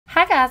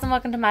guys, and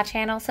welcome to my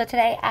channel. So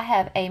today I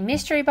have a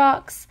mystery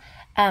box.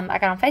 I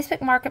got on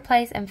Facebook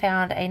Marketplace and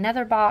found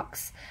another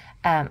box.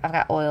 I've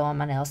got oil on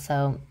my nails,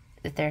 so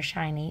if they're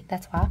shiny,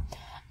 that's why.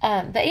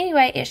 But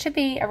anyway, it should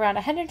be around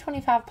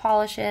 125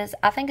 polishes.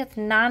 I think it's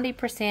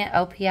 90%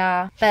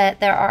 OPI, but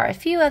there are a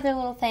few other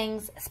little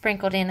things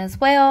sprinkled in as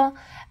well.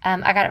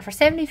 I got it for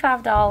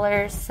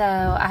 $75, so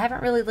I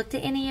haven't really looked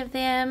at any of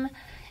them.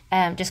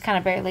 Just kind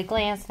of barely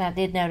glanced, and I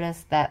did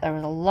notice that there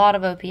was a lot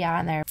of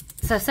OPI in there.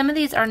 So some of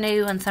these are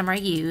new and some are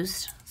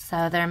used.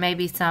 So there may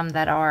be some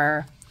that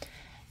are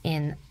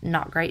in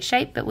not great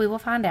shape, but we will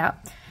find out.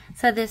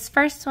 So this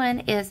first one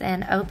is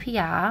an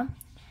OPI,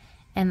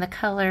 and the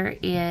color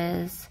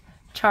is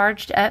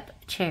Charged Up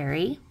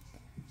Cherry.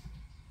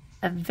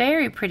 A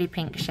very pretty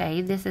pink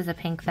shade. This is a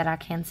pink that I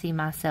can see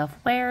myself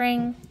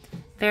wearing.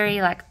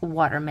 Very like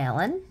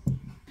watermelon.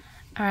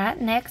 Alright,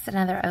 next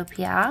another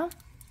OPI.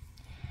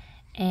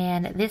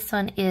 And this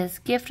one is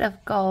Gift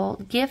of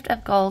Gold. Gift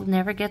of Gold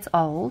Never Gets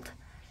Old.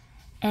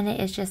 And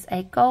it is just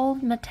a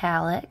gold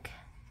metallic.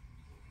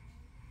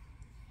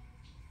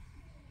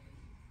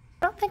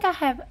 I don't think I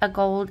have a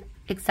gold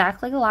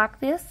exactly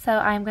like this, so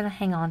I'm going to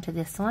hang on to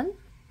this one.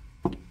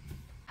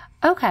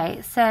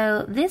 Okay,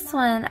 so this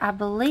one I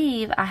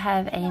believe I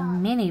have a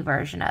mini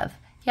version of.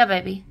 Yeah,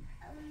 baby.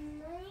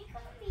 When are you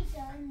going to be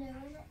done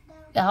doing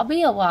it though? I'll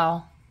be a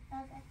while.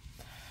 Okay.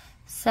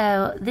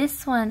 So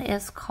this one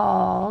is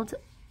called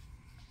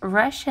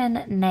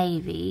Russian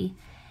Navy,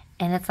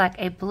 and it's like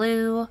a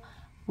blue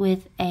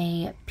with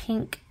a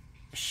pink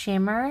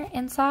shimmer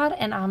inside,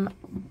 and I'm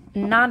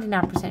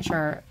 99%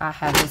 sure I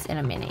have this in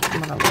a mini.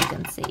 I'm gonna look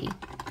and see.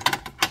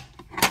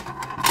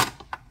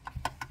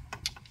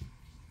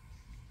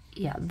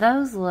 Yeah,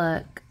 those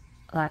look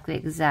like the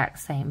exact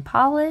same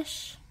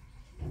polish.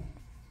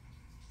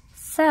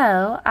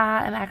 So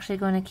I am actually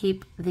going to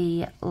keep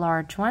the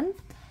large one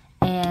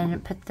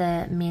and put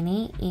the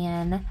mini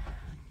in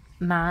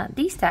my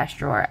D-Stash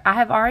drawer. I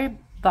have already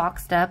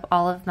boxed up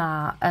all of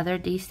my other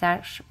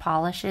D-Stash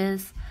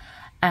polishes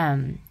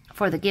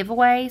for the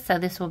giveaway. So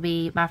this will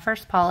be my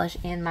first polish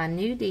in my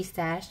new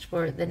D-Stash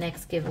for the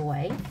next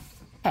giveaway.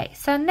 Okay,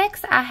 so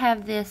next I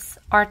have this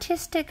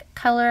Artistic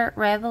Color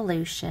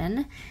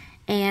Revolution.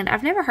 And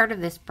I've never heard of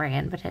this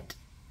brand, but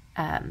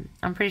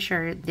I'm pretty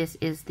sure this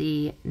is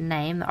the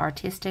name, the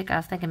Artistic. I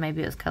was thinking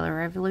maybe it was Color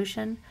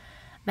Revolution.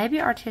 Maybe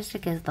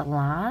Artistic is the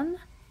line.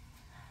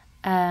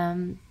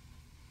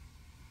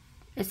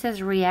 It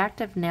says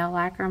Reactive Nail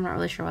Lacquer. I'm not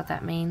really sure what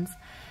that means.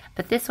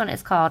 But this one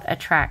is called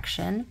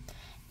Attraction.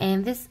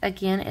 And this,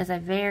 again, is a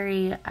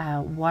very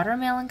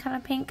watermelon kind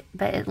of pink,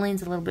 but it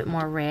leans a little bit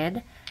more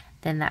red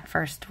than that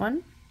first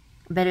one.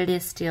 But it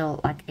is still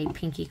like a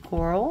pinky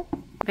coral.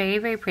 Very,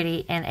 very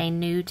pretty, and a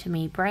new to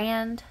me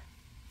brand.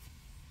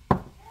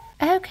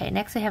 Okay,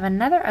 next we have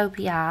another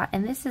OPI,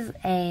 and this is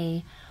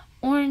a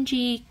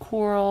orangey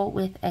coral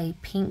with a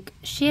pink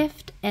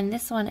shift, and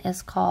this one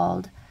is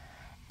called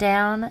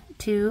Down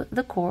to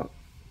the Corral,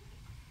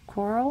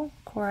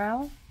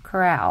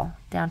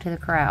 Down to the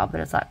Corral,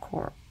 but it's like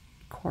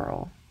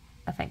coral,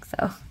 I think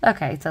so.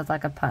 Okay, so it's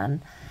like a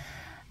pun.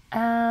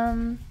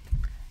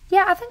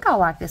 Yeah, I think I'll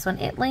like this one.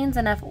 It leans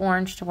enough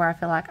orange to where I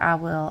feel like I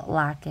will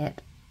like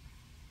it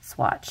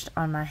swatched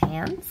on my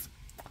hands.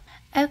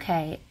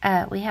 Okay,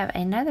 we have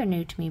another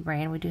new to me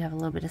brand. We do have a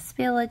little bit of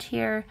spillage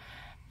here,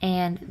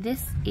 and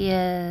this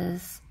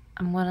is,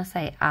 I'm going to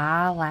say,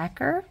 Eye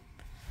Lacquer.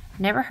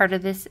 Never heard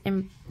of this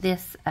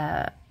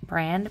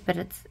brand, but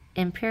it's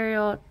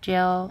Imperial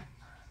Gel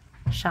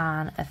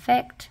Shine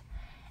Effect,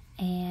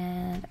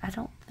 and I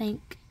don't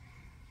think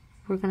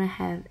we're going to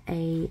have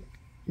a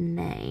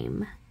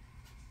name.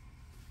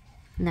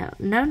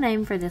 No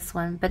name for this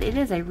one, but it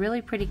is a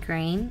really pretty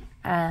green,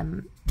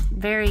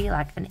 very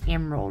like an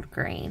emerald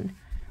green,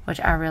 which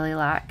I really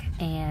like,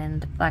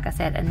 and like I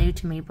said, a new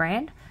to me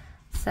brand,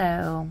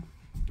 so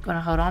I'm going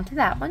to hold on to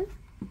that one.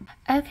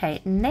 Okay,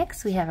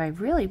 next we have a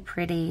really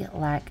pretty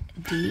like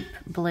deep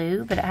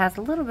blue, but it has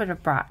a little bit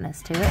of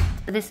brightness to it.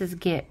 This is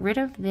Get Rid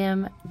of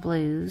Them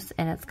Blues,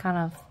 and it's kind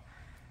of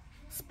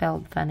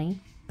spelled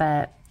funny,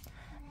 but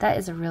that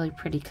is a really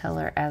pretty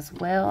color as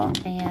well.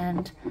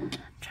 And I'm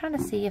trying to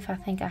see if I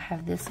think I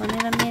have this one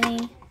in a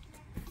mini.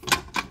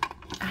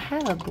 I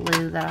have a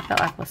blue that I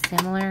felt like was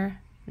similar.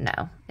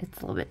 No, it's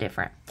a little bit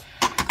different.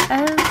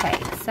 Okay,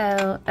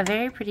 so a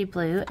very pretty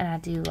blue, and I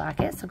do like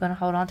it, so I'm going to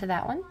hold on to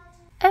that one.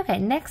 Okay,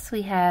 next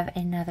we have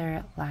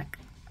another like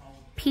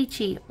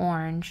peachy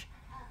orange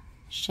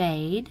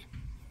shade,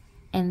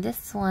 and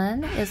this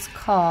one is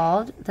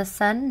called The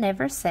Sun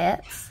Never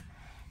Sets,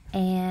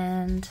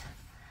 and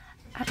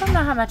I don't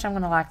know how much I'm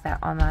going to like that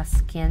on my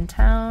skin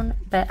tone,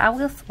 but I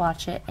will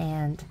swatch it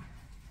and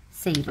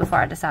see before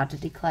I decide to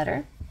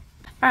declutter.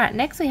 Alright,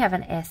 next we have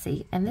an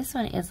Essie, and this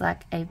one is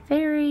like a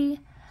very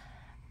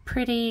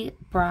pretty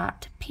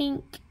bright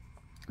pink.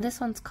 This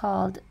one's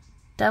called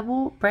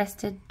Double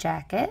Breasted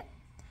Jacket,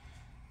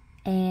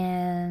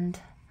 and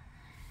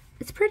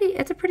it's a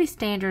pretty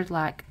standard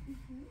like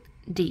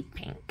deep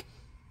pink.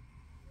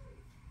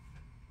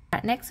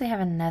 Next we have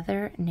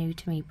another new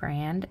to me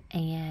brand,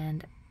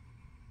 and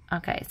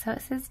Okay, so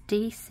it says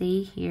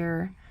DC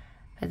here,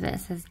 but then it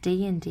says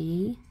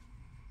D&D.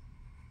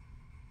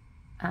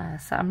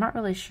 So I'm not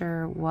really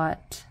sure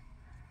what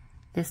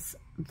this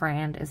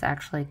brand is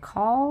actually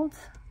called.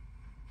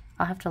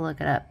 I'll have to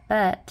look it up,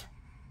 but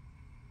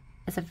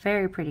it's a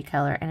very pretty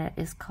color, and it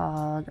is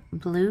called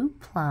Blue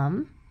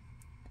Plum.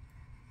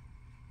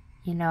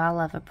 You know, I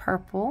love a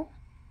purple,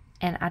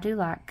 and I do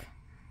like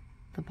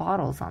the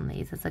bottles on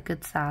these. It's a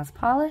good size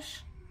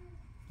polish.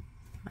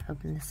 I'm gonna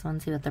open this one,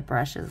 see what the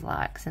brush is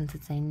like since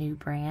it's a new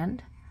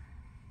brand.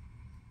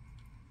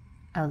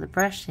 Oh, the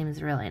brush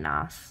seems really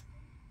nice.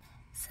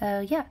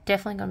 So yeah,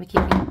 definitely gonna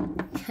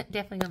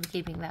be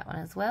keeping that one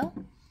as well.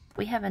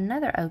 We have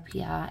another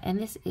OPI, and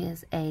this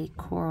is a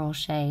coral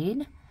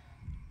shade,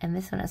 and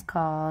this one is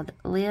called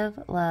Live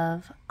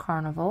Love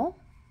Carnival.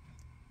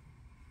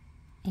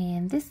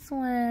 And this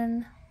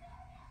one,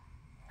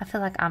 I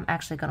feel like I'm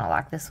actually gonna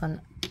like this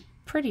one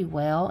pretty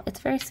well. It's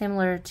very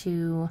similar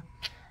to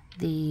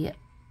the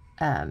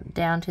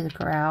Down to the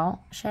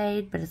Corral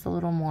shade, but it's a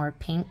little more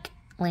pink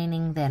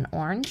leaning than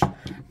orange,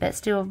 but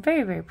still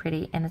very, very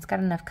pretty, and it's got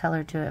enough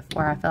color to it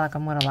where I feel like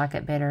I'm going to like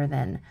it better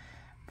than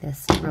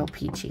this real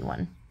peachy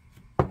one.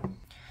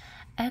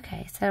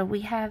 Okay, so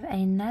we have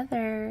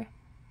another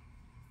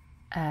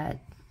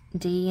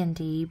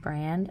D&D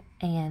brand,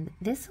 and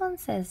this one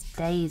says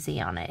Daisy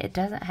on it. It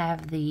doesn't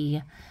have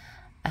the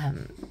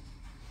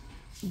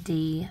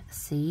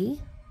DC,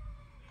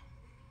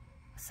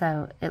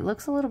 so it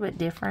looks a little bit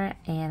different,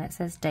 and it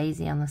says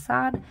Daisy on the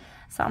side,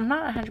 so I'm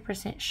not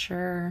 100%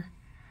 sure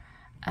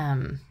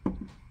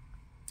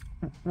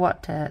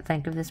what to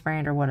think of this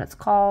brand or what it's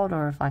called,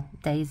 or if like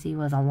Daisy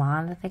was a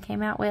line that they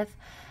came out with.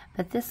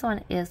 But this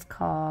one is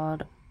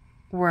called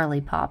Whirly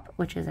Pop,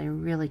 which is a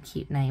really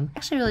cute name. I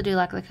actually really do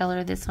like the color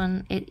of this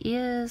one. It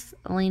is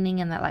leaning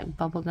in that like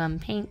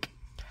bubblegum pink,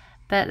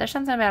 but there's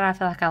something about it I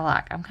feel like I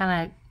like. I'm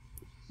kind of,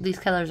 these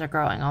colors are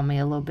growing on me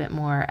a little bit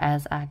more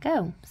as I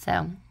go.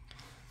 So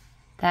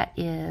that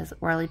is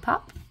Whirly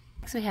Pop.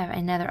 Next we have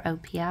another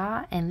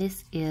OPI, and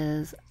this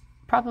is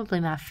probably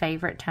my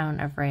favorite tone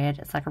of red.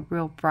 It's like a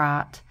real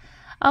bright,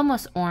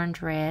 almost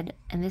orange red,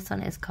 and this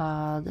one is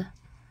called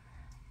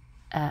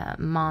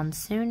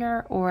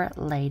Monsooner or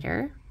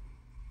Later.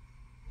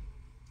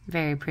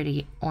 Very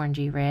pretty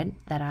orangey red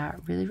that I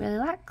really, really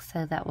like,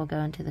 so that will go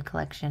into the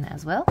collection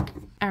as well.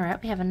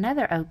 Alright, we have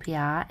another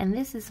OPI, and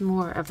this is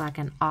more of like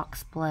an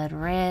oxblood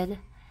red,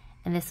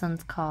 and this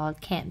one's called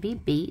Can't Be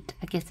Beat.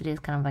 I guess it is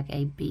kind of like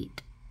a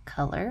beet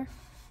color.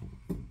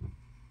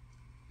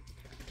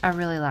 I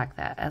really like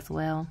that as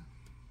well.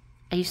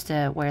 I used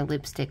to wear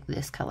lipstick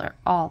this color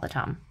all the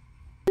time.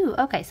 Ooh,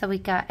 okay, so we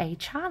got a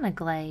China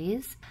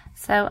Glaze.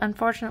 So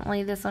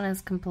unfortunately this one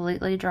is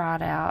completely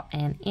dried out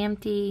and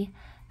empty.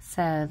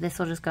 So this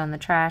will just go in the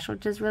trash,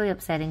 which is really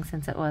upsetting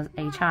since it was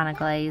a China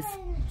Glaze.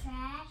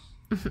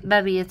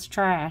 Baby, it's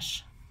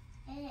trash.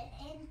 Is it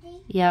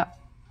empty? Yep.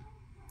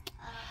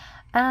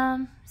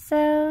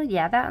 So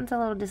yeah, that one's a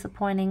little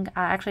disappointing.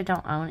 I actually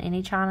don't own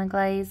any China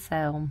Glaze,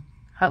 so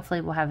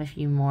hopefully we'll have a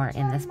few more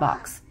in this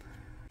box.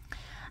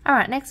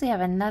 Alright, next we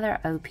have another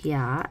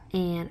OPI,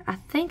 and I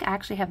think I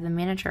actually have the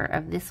miniature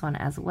of this one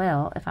as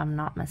well, if I'm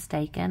not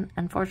mistaken.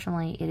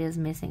 Unfortunately, it is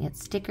missing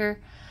its sticker.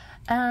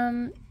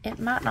 It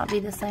might not be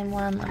the same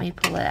one. Let me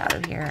pull it out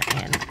of here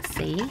and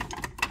see.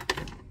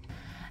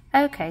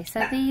 Okay,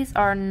 so these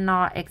are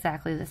not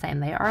exactly the same.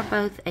 They are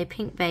both a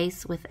pink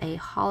base with a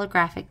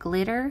holographic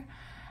glitter,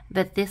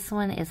 but this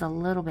one is a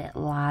little bit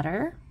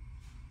lighter.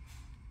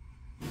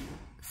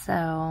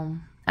 So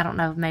I don't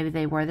know if maybe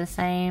they were the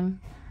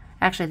same.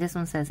 Actually, this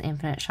one says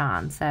Infinite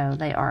Shine, so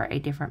they are a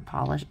different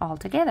polish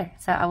altogether.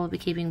 So I will be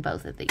keeping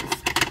both of these.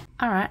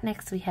 Alright,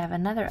 next we have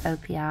another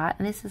OPI,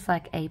 and this is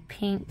like a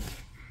pink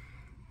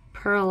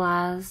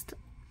pearlized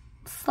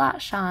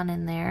slight shine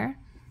in there.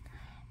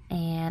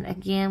 And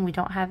again, we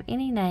don't have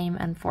any name,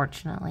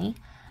 unfortunately,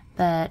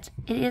 but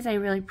it is a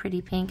really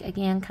pretty pink.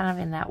 Again, kind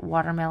of in that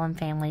watermelon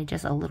family,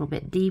 just a little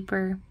bit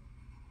deeper.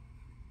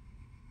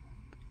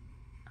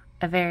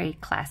 A very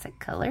classic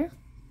color.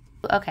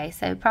 Okay,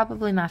 so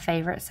probably my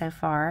favorite so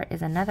far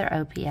is another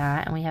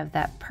OPI, and we have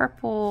that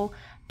purple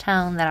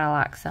tone that I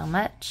like so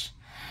much.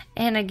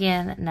 And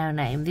again, no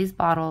name. These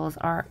bottles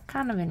are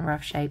kind of in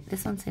rough shape.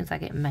 This one seems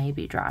like it may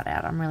be dried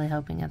out. I'm really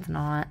hoping it's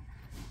not.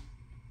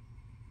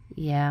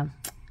 Yeah,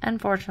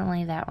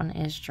 unfortunately that one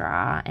is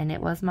dry, and it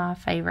was my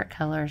favorite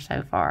color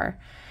so far.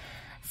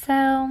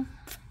 So,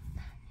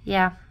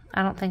 yeah,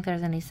 I don't think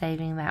there's any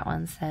saving that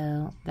one,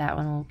 so that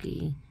one will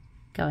be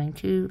going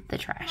to the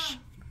trash.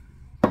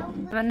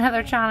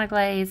 Another China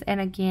Glaze,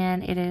 and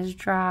again, it is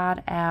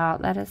dried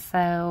out. That is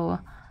so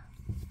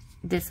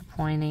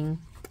disappointing.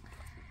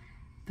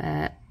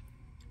 But,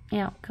 you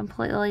know,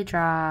 completely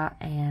dry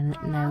and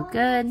no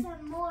good.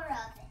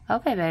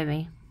 Okay,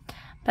 baby.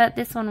 But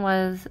this one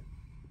was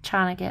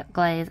China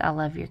Glaze, I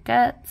Love Your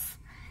Guts.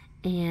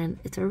 And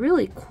it's a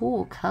really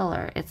cool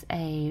color. It's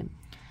a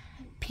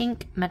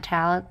pink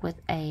metallic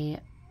with a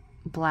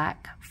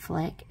black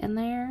fleck in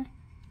there.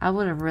 I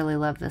would have really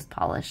loved this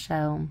polish,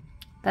 so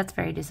that's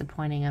very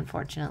disappointing,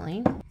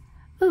 unfortunately.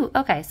 Ooh,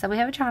 okay, so we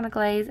have a China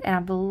Glaze, and I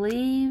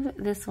believe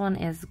this one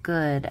is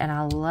good, and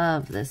I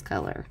love this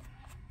color.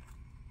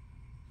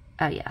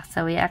 Oh yeah,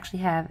 so we actually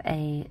have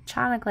a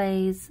China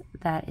Glaze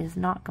that is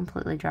not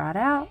completely dried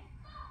out.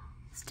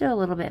 Still a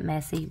little bit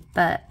messy,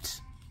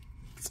 but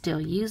still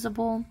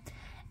usable.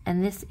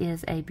 And this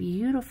is a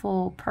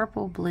beautiful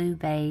purple blue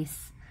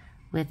base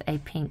with a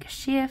pink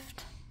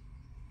shift.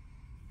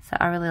 So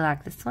I really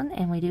like this one,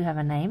 and we do have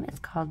a name. It's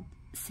called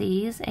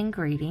Seas and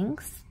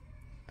Greetings.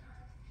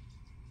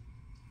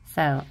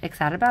 So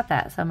excited about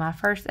that. So my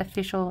first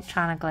official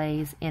China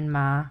Glaze in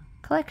my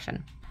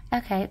collection.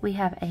 Okay, we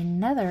have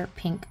another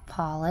pink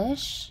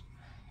polish,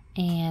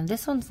 and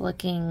this one's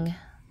looking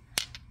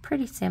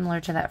pretty similar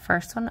to that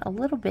first one, a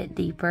little bit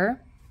deeper.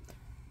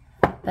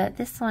 But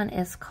this one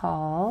is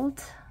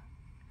called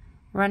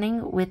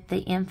Running with the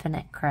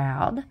Infinite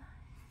Crowd.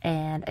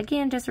 And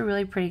again, just a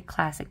really pretty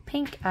classic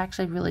pink. I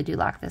actually really do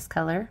like this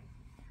color,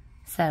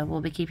 so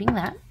we'll be keeping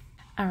that.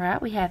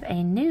 Alright, we have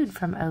a nude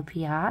from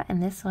OPI,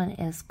 and this one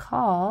is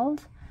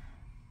called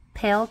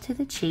Pale to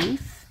the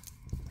Chief.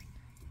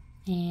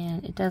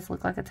 And it does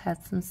look like it's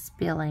had some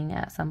spilling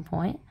at some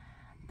point,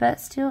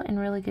 but still in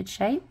really good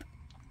shape.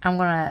 I'm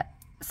going to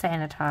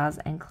sanitize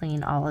and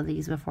clean all of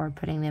these before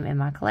putting them in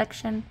my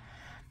collection,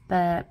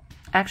 but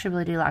I actually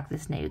really do like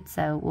this nude,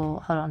 so we'll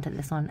hold on to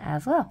this one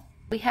as well.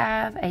 We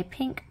have a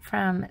pink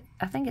from,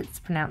 I think it's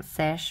pronounced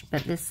Sesh,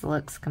 but this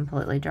looks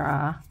completely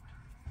dry.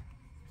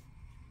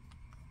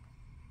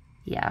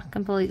 Yeah,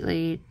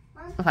 completely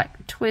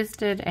like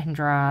twisted and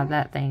dry.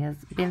 That thing has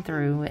been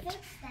through it.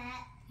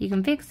 You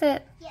can fix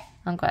it? Yeah.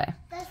 Okay.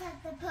 Just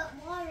have to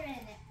put water in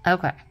it.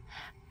 Okay.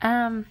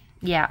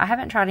 Yeah, I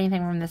haven't tried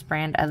anything from this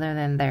brand other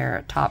than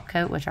their top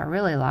coat, which I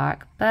really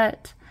like,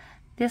 but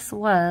this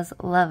was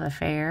Love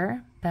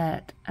Affair,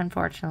 but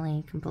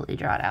unfortunately completely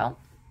dried out.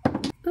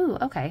 Ooh,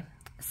 okay.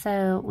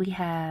 So we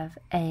have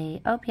a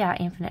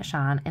OPI Infinite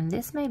Shine, and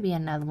this may be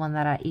another one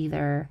that I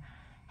either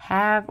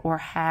have or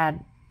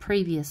had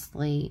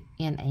previously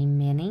in a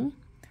mini,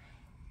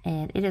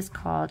 and it is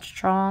called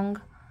Strong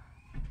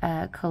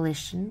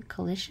Collision.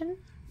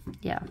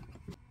 Yeah,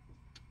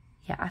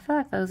 I feel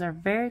like those are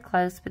very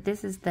close, but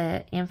this is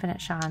the Infinite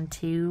Shine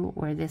 2,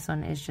 where this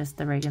one is just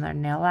the regular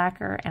nail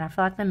lacquer, and I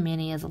feel like the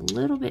mini is a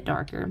little bit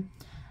darker.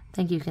 I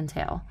think you can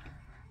tell.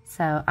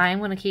 So I am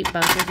going to keep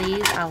both of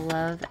these. I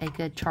love a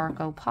good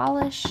charcoal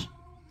polish.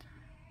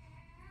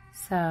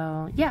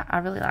 So yeah, I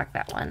really like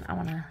that one. I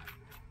want to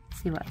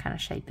see what kind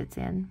of shape it's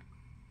in.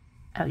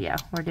 Oh yeah,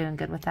 we're doing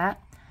good with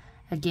that.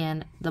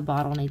 Again, the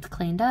bottle needs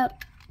cleaned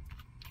up,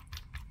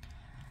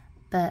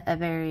 but a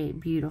very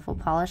beautiful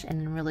polish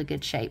and in really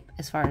good shape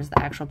as far as the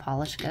actual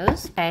polish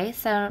goes. Okay,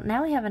 so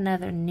now we have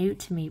another new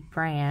to me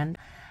brand,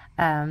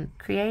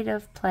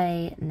 Creative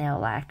Play Nail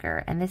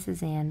Lacquer, and this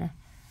is in,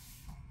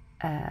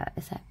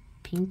 is that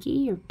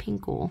Pinky or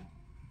Pinkle?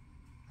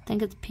 I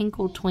think it's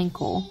Pinkle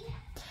Twinkle,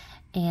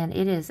 and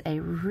it is a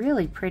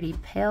really pretty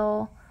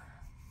pale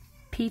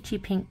peachy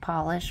pink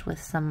polish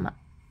with some,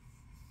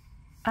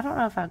 I don't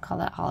know if I'd call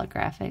that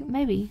holographic,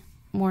 maybe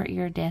more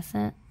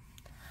iridescent.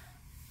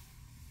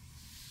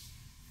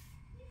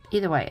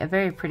 Either way, a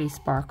very pretty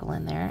sparkle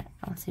in there.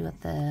 Let's see what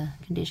the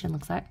condition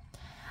looks like.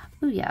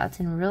 Oh yeah, it's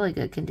in really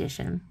good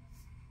condition.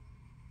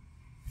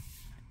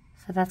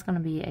 So that's going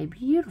to be a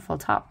beautiful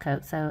top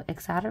coat. So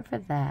excited for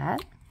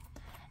that.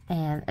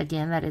 And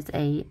again, that is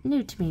a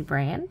new to me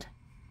brand.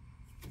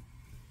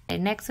 Okay,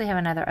 next we have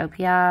another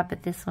OPI,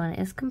 but this one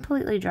is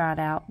completely dried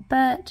out.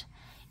 But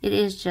it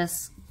is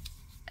just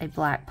a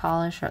black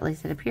polish, or at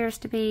least it appears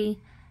to be.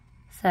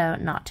 So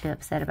not too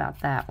upset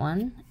about that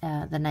one.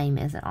 The name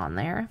isn't on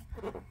there.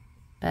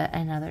 But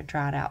another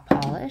dried out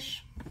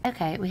polish.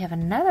 Okay, we have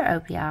another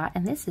OPI,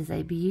 and this is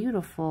a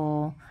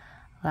beautiful,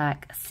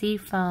 like,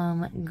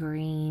 seafoam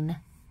green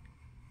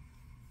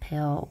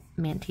pale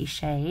minty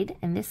shade.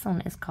 And this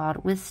one is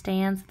called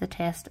Withstands the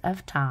Test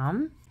of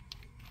Time.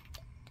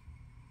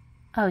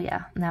 Oh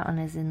yeah, and that one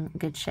is in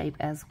good shape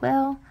as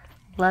well.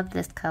 Love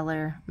this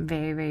color.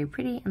 Very, very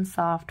pretty and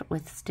soft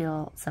with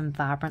still some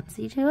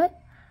vibrancy to it.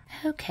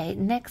 Okay,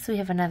 next we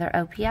have another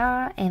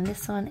OPI, and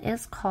this one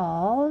is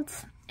called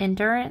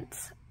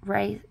Endurance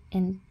Race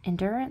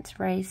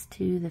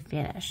to the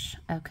Finish.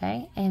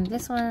 Okay, and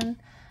this one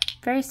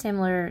very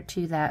similar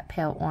to that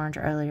pale orange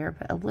earlier,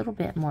 but a little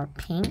bit more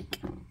pink.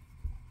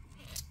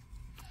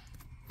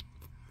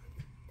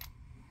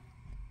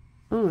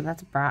 Ooh,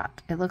 that's bright.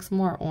 It looks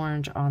more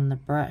orange on the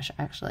brush,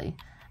 actually.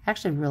 I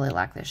actually really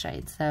like this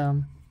shade,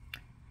 so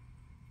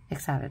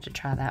excited to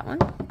try that one.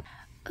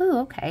 Ooh,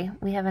 okay,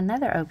 we have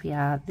another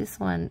OPI. This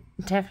one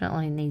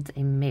definitely needs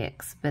a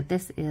mix, but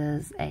this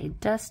is a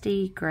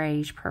dusty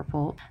grayish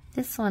purple.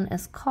 This one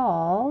is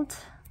called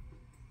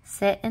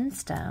Set in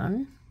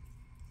Stone.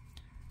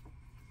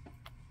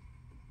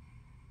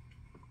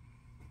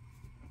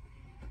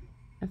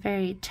 A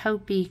very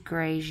taupey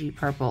grayishy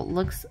purple.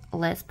 Looks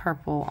less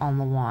purple on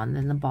the wand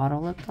than the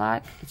bottle looked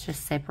like. It's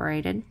just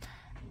separated,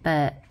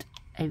 but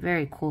a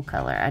very cool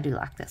color. I do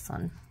like this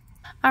one.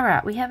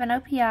 Alright, we have an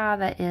OPI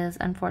that is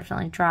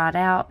unfortunately dried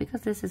out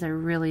because this is a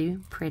really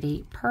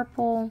pretty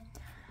purple,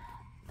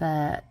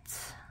 but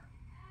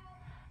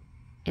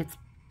it's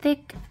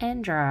thick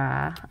and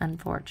dry,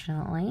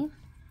 unfortunately.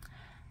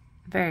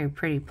 Very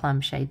pretty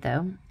plum shade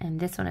though. And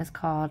this one is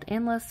called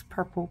Endless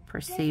Purple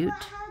Pursuit.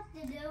 Guess what I have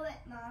to do it,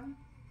 Mom,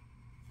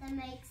 to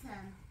make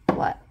some.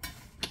 What?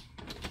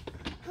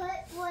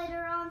 Put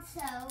glitter on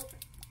soap.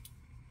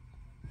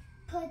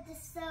 Put the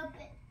soap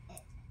in.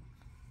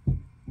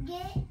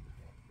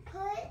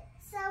 Put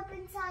soap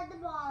inside the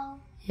ball.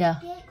 Yeah.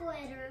 Get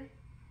glitter.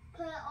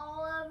 Put it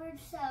all over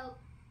the soap.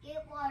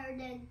 Get water,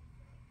 then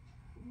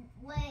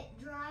let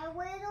it dry a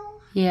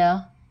little.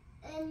 Yeah.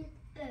 And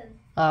boom.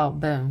 Oh,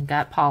 boom.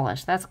 Got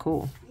polished. That's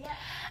cool. Yep.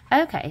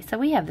 Okay, so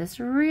we have this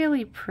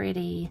really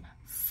pretty,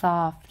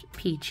 soft,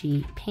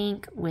 peachy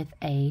pink with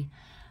a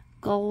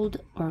gold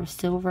or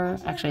silver.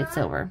 Actually, it's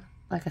silver.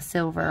 Like a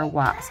silver or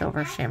white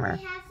silver shimmer.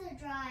 We have to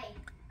dry.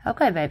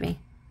 Okay, baby.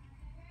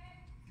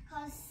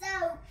 Because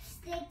soap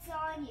sticks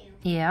on you.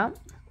 Yeah.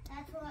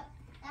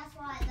 That's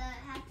why they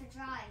have to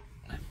dry.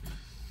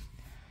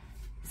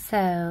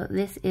 So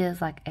this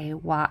is like a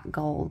white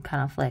gold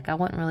kind of flick. I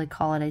wouldn't really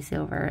call it a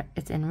silver.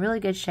 It's in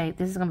really good shape.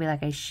 This is going to be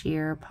like a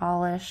sheer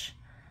polish.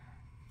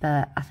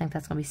 But I think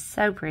that's going to be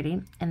so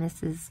pretty. And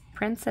this is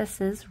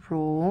Princess's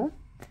Rule.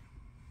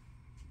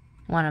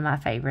 One of my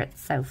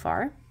favorites so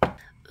far.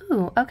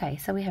 Ooh, okay.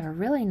 So we have a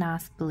really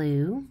nice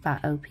blue by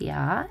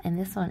OPI. And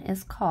this one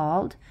is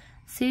called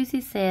Susie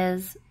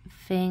Says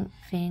Feng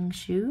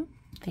Shui.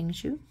 Feng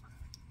Shui?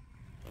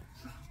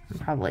 I'm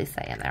probably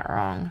saying that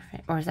wrong.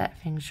 Or is that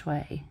Feng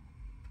Shui?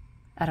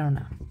 I don't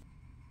know.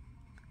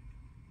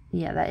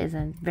 Yeah, that is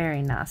a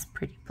very nice,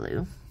 pretty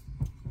blue.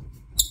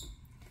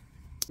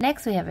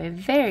 Next, we have a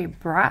very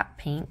bright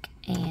pink.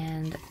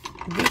 And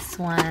this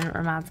one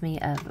reminds me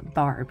of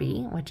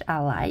Barbie, which I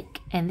like.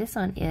 And this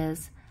one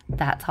is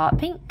That's Hot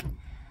Pink.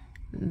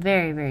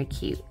 Very, very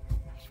cute.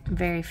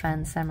 Very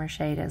fun summer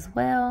shade as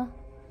well.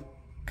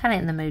 Kind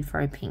of in the mood for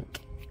a pink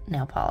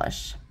nail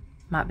polish.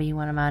 Might be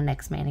one of my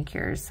next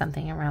manicures,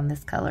 something around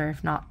this color,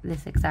 if not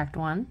this exact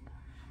one.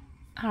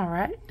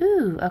 Alright,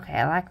 ooh, okay,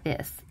 I like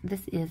this.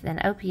 This is an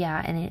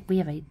OPI, and we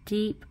have a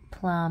deep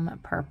plum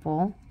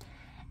purple,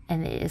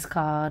 and it is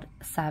called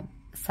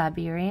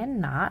Siberian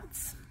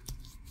Nights.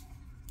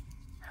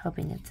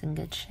 Hoping it's in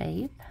good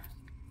shape.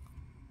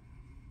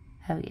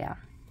 Oh yeah.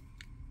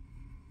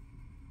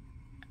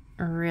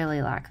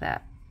 Really like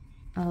that.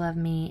 I love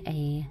me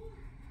a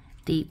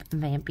deep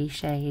vampy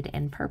shade,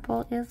 and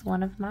purple is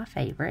one of my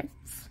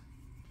favorites.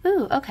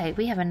 Ooh, okay,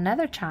 we have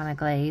another China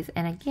Glaze,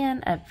 and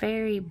again, a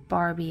very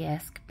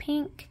Barbie-esque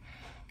pink,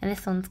 and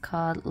this one's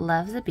called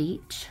Love's a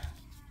Beach.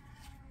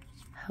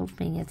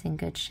 Hoping it's in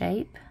good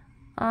shape.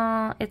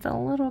 It's a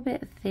little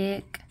bit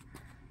thick.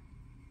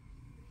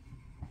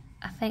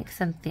 I think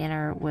some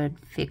thinner would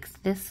fix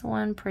this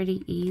one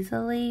pretty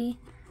easily.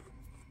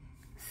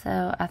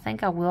 So I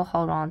think I will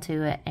hold on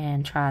to it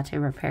and try to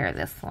repair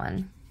this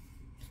one.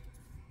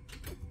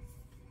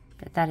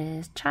 But that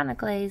is China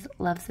Glaze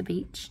Loves the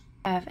Beach.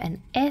 I have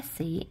an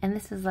Essie, and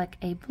this is like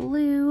a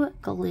blue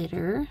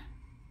glitter.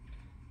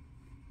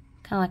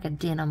 Kind of like a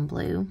denim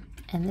blue.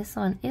 And this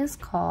one is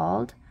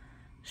called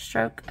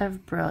Stroke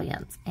of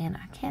Brilliance. And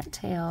I can't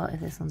tell if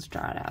this one's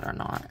dried out or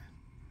not.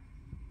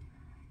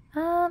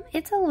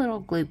 It's a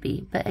little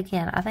gloopy, but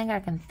again, I think I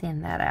can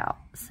thin that out.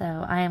 So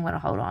I am going to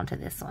hold on to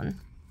this one.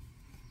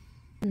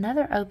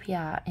 Another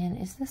OPI,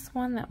 and is this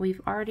one that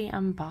we've already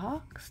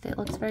unboxed? It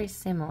looks very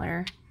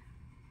similar.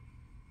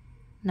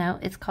 No,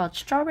 it's called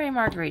Strawberry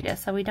Margarita,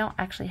 so we don't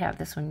actually have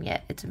this one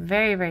yet. It's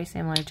very, very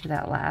similar to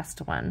that last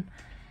one.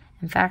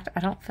 In fact, I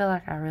don't feel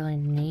like I really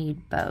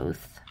need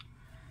both.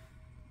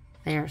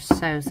 They are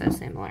so, so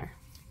similar.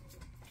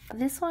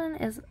 This one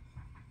is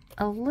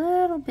a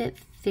little bit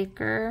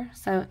thicker,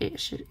 so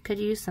it could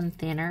use some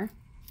thinner.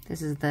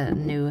 This is the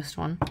newest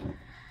one.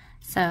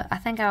 So I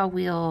think I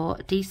will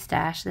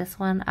de-stash this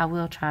one. I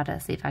will try to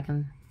see if I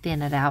can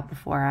thin it out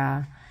before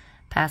I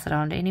pass it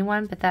on to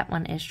anyone. But that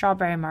one is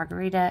Strawberry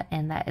Margarita,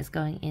 and that is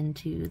going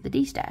into the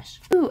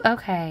de-stash. Ooh,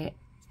 okay.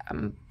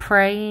 I'm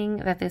praying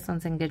that this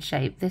one's in good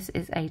shape. This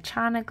is a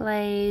China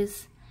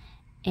Glaze,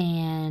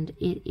 and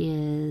it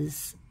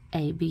is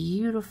a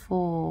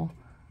beautiful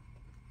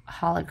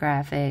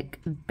holographic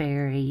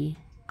berry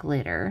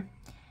glitter.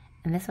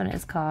 And this one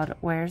is called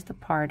Where's the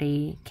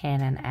Party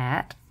Cannon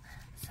At?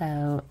 So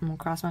I'm going to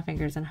cross my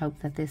fingers and hope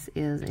that this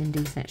is in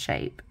decent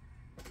shape.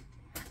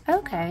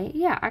 Okay,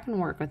 yeah, I can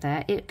work with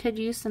that. It could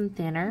use some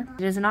thinner.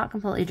 It is not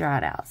completely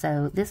dried out.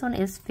 So this one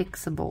is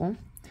fixable.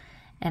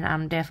 And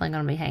I'm definitely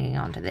going to be hanging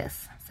on to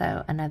this.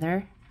 So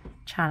another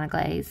China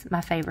Glaze,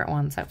 my favorite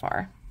one so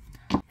far.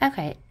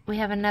 Okay, we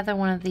have another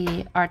one of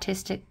the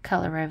Artistic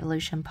Color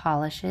Revolution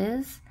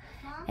polishes.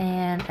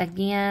 And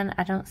again,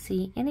 I don't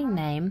see any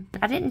name.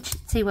 I didn't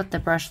see what the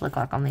brush looked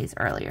like on these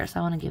earlier, so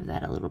I want to give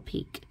that a little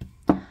peek.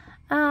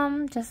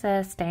 Just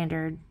a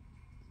standard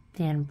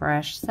thin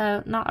brush,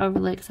 so not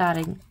overly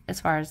exciting as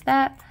far as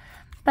that,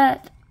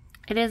 but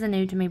it is a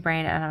new to me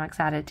brand, and I'm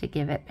excited to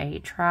give it a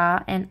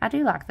try, and I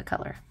do like the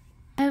color.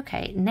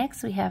 Okay,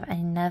 next we have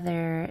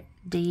another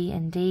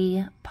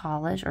D&D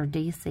polish, or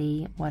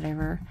DC,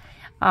 whatever.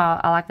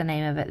 I like the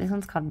name of it. This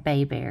one's called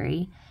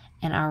Bayberry,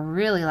 and I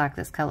really like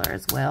this color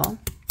as well.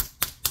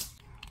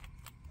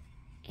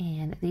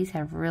 And these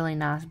have really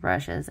nice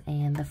brushes,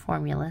 and the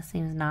formula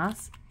seems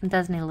nice. It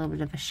does need a little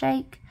bit of a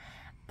shake,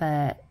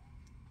 but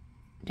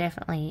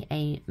definitely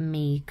a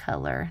me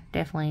color.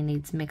 Definitely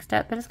needs mixed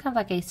up, but it's kind of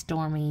like a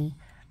stormy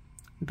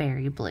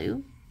berry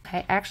blue.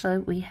 Okay, actually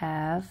we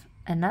have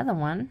another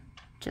one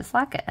just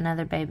like it,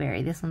 another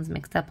Bayberry. This one's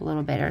mixed up a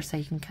little better, so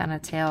you can kind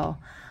of tell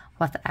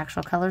what the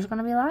actual color is going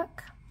to be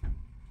like.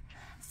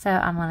 So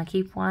I'm going to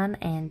keep one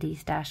and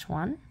de-stash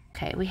one.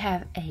 Okay, we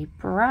have a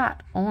bright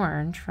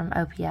orange from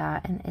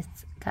OPI, and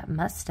it's got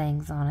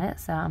Mustangs on it,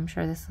 so I'm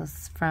sure this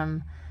was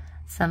from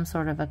some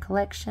sort of a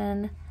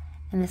collection.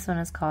 And this one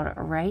is called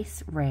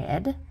Race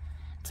Red.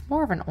 It's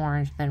more of an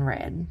orange than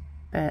red,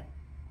 but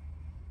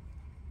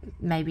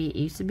maybe it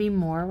used to be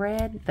more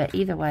red, but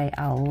either way,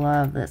 I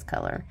love this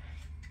color.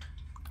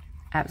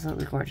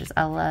 Absolutely gorgeous.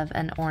 I love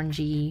an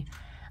orangey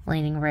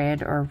leaning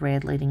red or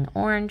red leaning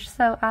orange,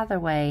 so either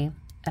way,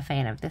 a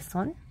fan of this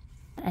one.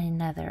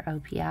 Another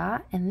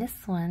OPI, and this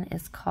one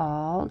is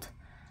called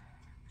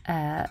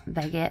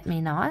Baguette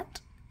Me Not,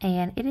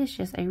 and it is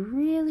just a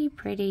really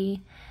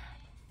pretty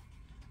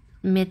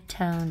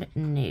mid-toned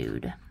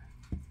nude.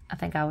 I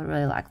think I would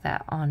really like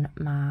that on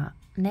my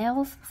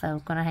nails, so I'm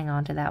going to hang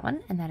on to that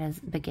one, and that is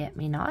Baguette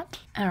Me Not.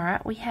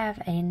 Alright, we have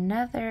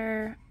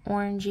another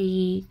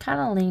orangey,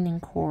 kind of leaning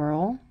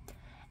coral,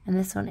 and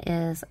this one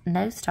is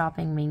No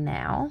Stopping Me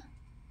Now.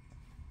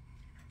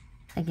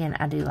 Again,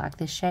 I do like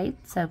this shade,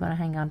 so I'm going to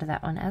hang on to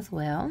that one as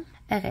well.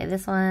 Okay,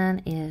 this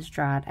one is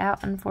dried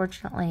out,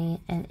 unfortunately,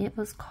 and it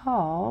was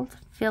called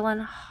Feeling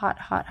Hot,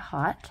 Hot,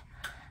 Hot.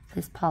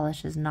 This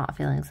polish is not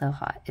feeling so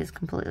hot. It's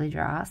completely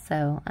dry,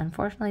 so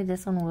unfortunately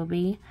this one will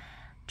be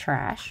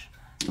trash.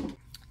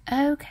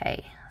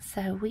 Okay,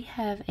 so we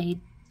have a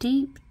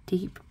deep,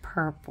 deep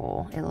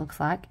purple, it looks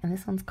like, and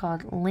this one's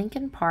called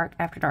Lincoln Park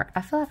After Dark. I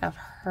feel like I've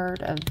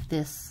heard of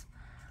this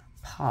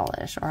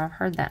polish, or I've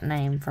heard that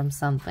name from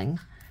something.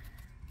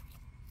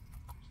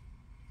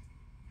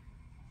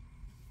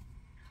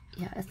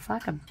 Yeah, it's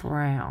like a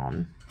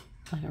brown,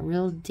 like a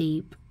real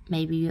deep,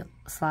 maybe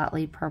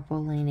slightly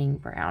purple leaning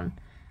brown.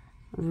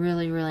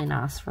 Really, really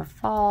nice for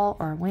fall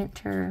or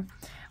winter,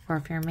 or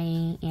if you're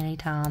me,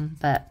 anytime,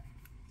 but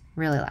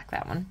really like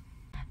that one.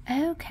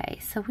 Okay,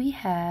 so we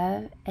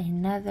have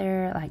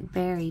another like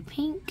berry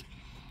pink,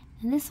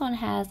 and this one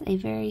has a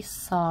very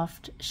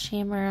soft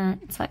shimmer.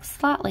 It's like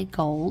slightly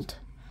gold.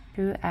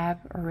 True Ab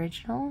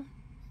Original.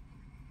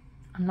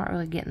 I'm not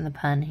really getting the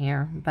pun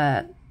here,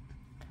 but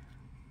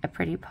a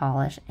pretty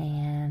polish,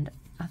 and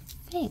I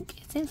think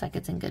it seems like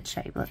it's in good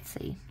shape. Let's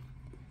see.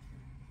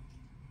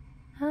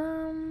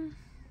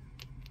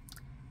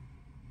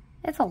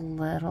 It's a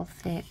little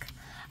thick.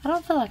 I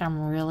don't feel like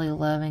I'm really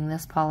loving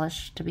this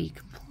polish, to be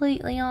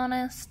completely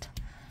honest,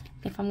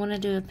 if I'm going to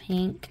do a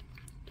pink.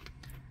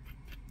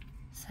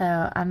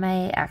 So I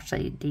may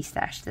actually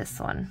de-stash this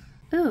one.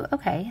 Ooh,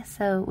 okay,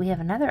 so we have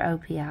another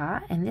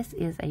OPI, and this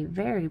is a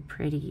very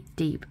pretty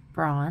deep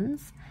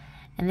bronze.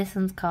 And this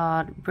one's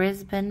called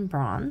Brisbane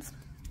Bronze.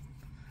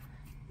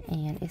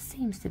 And it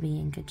seems to be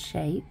in good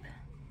shape.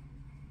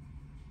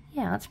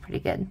 Yeah, that's pretty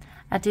good.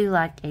 I do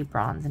like a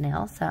bronze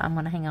nail, so I'm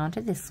going to hang on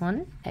to this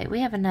one. Okay,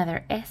 we have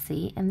another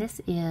Essie, and this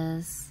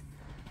is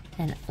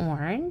an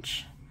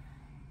orange.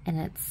 And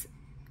it's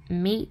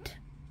Meet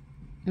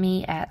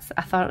Me At...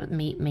 I thought it was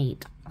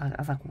Meet. I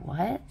was like,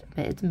 what?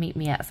 But it's Meet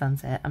Me At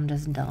Sunset. I'm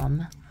just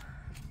dumb.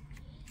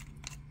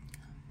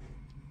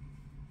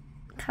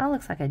 Kind of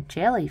looks like a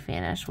jelly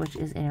finish, which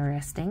is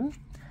interesting.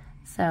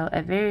 So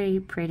a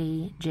very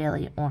pretty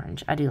jelly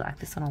orange. I do like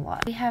this one a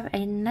lot. We have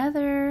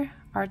another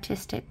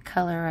Artistic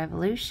Color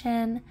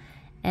Revolution,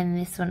 and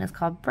this one is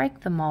called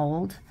Break the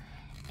Mold,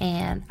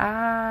 and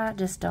I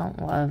just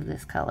don't love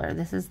this color.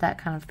 This is that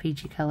kind of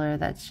peachy color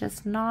that's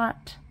just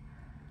not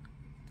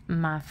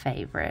my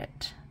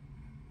favorite.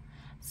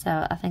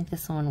 So I think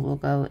this one will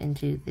go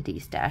into the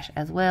de-stash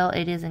as well.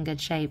 It is in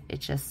good shape.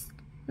 It's just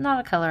not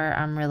a color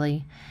I'm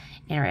really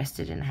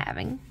interested in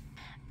having.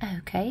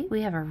 Okay,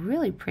 we have a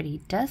really pretty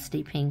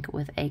dusty pink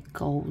with a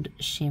gold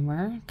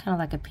shimmer, kind of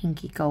like a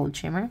pinky gold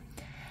shimmer.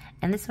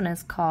 And this one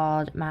is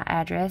called My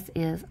Address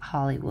is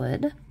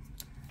Hollywood.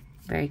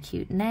 Very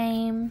cute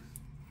name.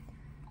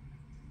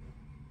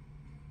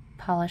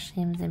 Polish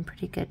seems in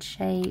pretty good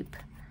shape.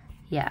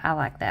 Yeah, I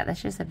like that.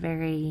 That's just a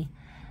very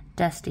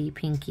dusty,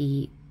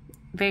 pinky,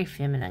 very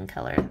feminine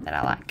color that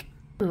I like.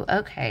 Ooh,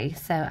 okay,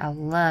 so I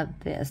love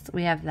this.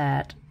 We have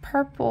that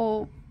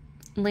purple,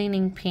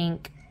 leaning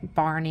pink,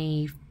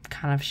 Barney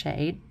kind of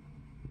shade.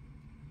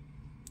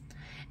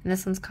 And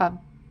this one's called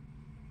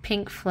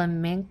Pink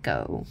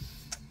Flamenco.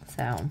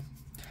 So,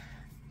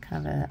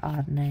 kind of an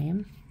odd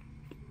name.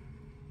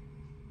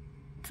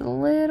 It's a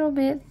little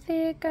bit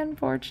thick,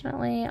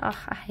 unfortunately. Oh,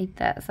 I hate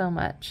that so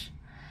much.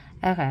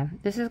 Okay,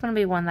 this is going to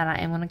be one that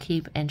I am going to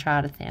keep and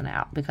try to thin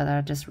out because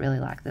I just really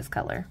like this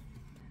color.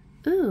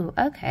 Ooh,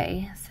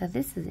 okay, so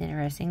this is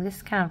interesting. This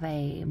is kind of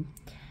a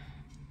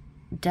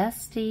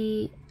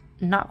dusty,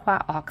 not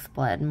quite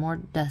oxblood, more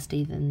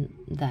dusty than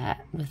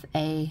that, with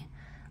a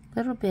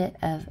little bit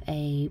of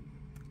a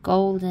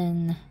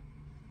golden,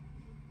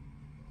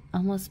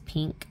 almost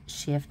pink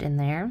shift in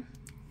there.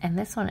 And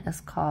this one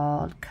is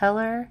called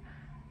Color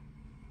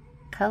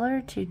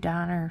to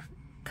Diner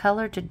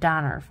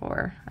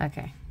For.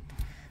 Okay,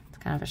 it's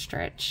kind of a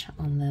stretch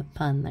on the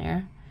pun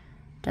there.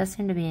 Does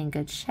seem to be in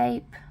good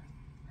shape.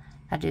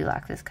 I do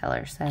like this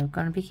color, so I'm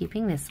going to be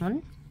keeping this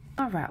one.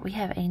 Alright, we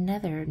have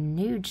another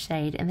nude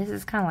shade, and this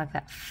is kind of like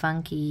that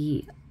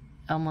funky,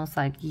 almost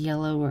like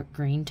yellow or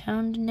green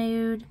toned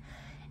nude.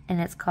 And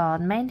it's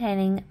called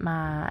Maintaining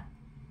My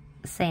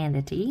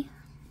Sanity.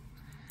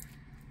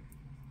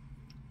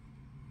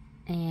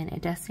 And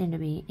it does seem to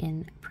be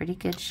in pretty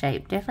good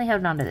shape. Definitely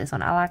holding on to this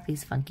one. I like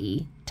these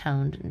funky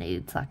toned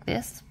nudes like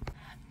this.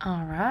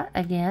 Alright,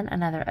 again,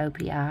 another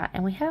OPI.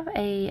 And we have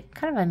a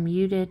kind of a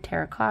muted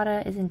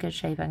terracotta. It's in good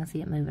shape. I can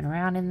see it moving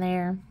around in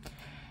there.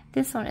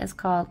 This one is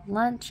called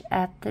Lunch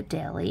at the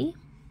Deli.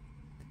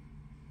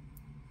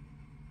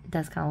 It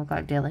does kind of look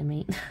like deli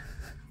meat.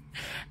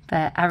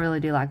 But I really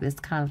do like this,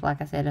 kind of,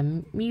 like I said,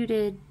 a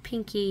muted,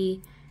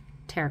 pinky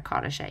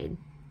terracotta shade.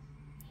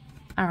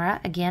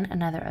 Alright, again,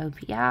 another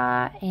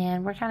OPI.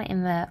 And we're kind of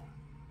in the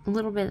a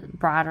little bit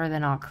brighter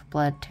than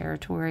oxblood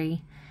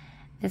territory.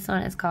 This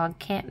one is called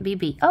Can't Be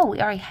Beat. Oh, we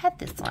already had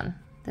this one.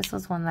 This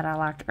was one that I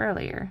liked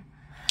earlier.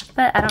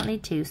 But I don't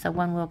need two, so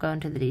one will go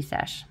into the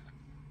D-stash.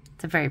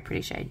 It's a very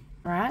pretty shade.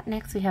 Right,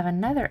 next we have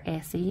another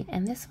Essie,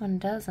 and this one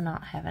does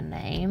not have a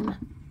name.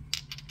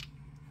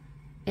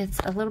 It's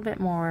a little bit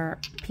more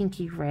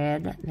pinky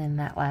red than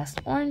that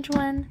last orange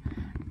one,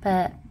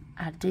 but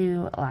I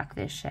do like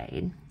this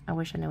shade. I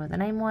wish I knew what the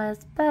name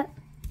was, but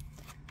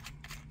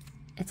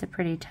it's a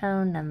pretty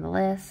tone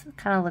nonetheless.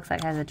 Kind of looks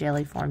like it has a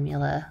jelly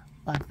formula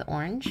like the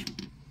orange.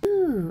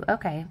 Ooh,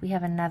 okay, we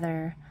have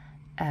another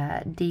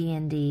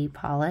D&D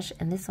polish,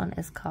 and this one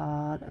is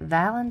called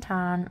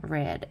Valentine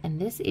Red,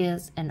 and this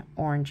is an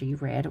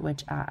orangey red,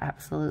 which I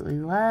absolutely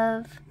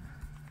love.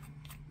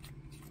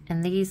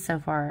 And these so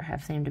far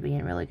have seemed to be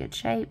in really good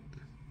shape.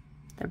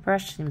 The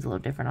brush seems a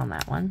little different on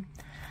that one,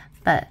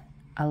 but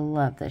I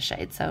love this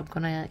shade, so I'm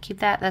gonna keep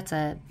that. That's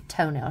a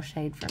toenail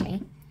shade for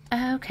me.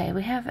 Okay,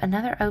 we have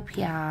another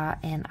OPI,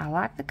 and I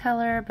like the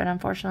color, but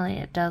unfortunately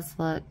it does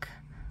look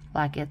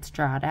like it's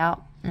dried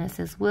out. And it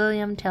says,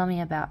 William, tell me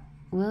about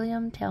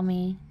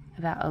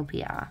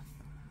OPI.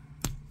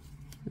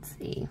 Let's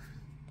see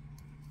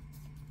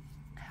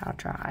how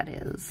dry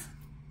it is.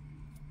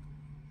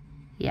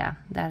 Yeah,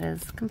 that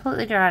is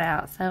completely dried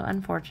out. So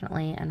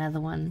unfortunately, another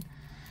one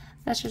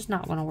that's just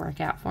not going to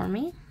work out for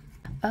me.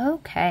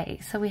 Okay,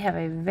 so we have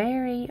a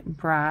very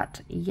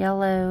bright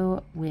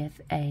yellow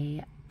with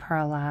a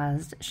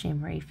pearlized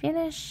shimmery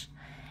finish.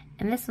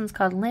 And this one's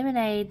called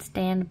Lemonade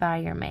Stand By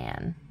Your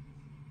Man.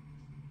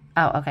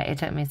 Oh, okay, it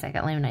took me a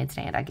second. Lemonade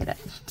stand, I get it.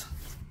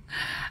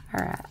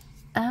 Alright.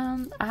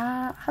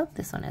 I hope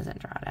this one isn't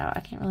dried out. I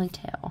can't really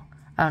tell.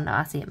 Oh no,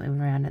 I see it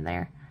moving around in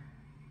there.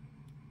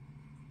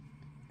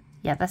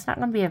 Yeah, that's not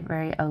going to be a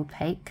very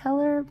opaque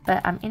color,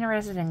 but I'm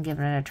interested in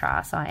giving it a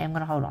try, so I am going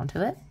to hold on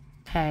to it.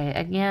 Okay,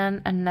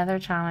 again, another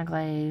China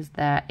Glaze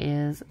that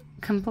is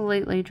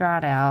completely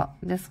dried out.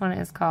 This one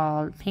is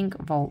called Pink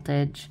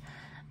Voltage,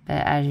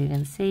 but as you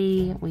can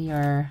see, we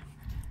are...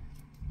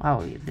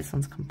 Oh, this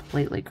one's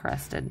completely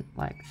crusted.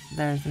 Like,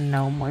 there's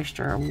no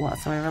moisture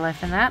whatsoever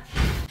left in that.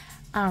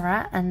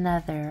 Alright,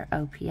 another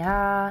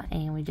OPI,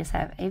 and we just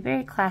have a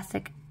very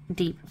classic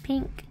deep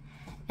pink.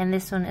 And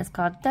this one is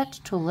called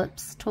Dutch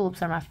Tulips.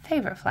 Tulips are my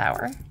favorite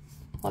flower.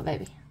 What,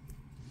 baby?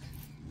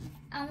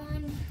 I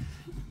want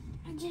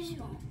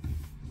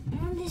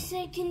to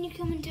say, can you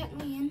come and tuck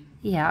me in?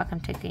 Yeah, I'll come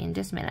tuck you in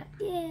just a minute.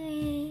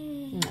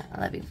 Yay. No,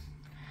 I love you.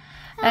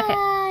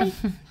 Hi. Okay.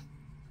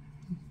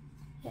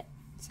 Yeah.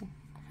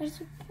 Where's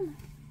the camera?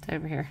 It's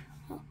over here.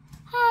 Oh.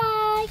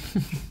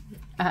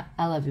 Hi.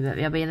 I love you,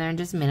 baby. I'll be in there in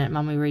just a minute.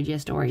 Mom will read you a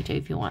story, too,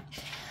 if you want.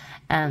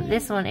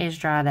 This one is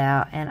dried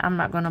out, and I'm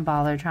not going to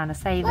bother trying to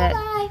save it.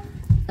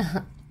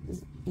 Bye-bye.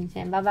 You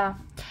saying bye-bye?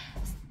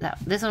 So,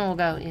 this one will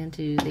go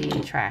into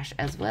the trash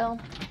as well.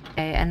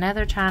 Okay,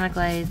 another China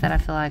Glaze that I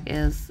feel like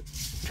is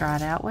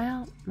dried out.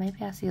 Well,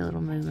 maybe I see a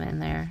little movement in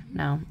there.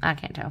 No, I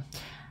can't tell.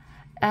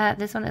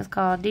 This one is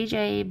called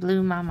DJ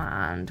Blew My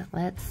Mind.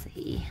 Let's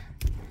see.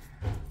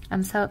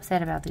 I'm so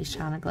upset about these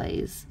China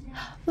Glaze.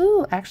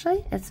 Ooh,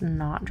 actually, it's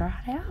not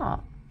dried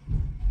out.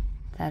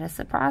 That is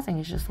surprising.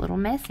 It's just a little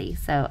messy.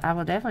 So I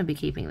will definitely be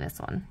keeping this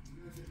one.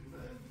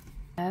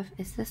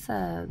 Is this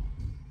a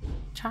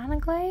China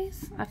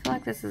Glaze? I feel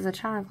like this is a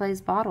China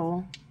Glaze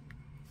bottle,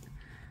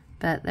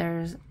 but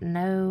there's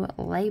no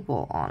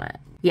label on it.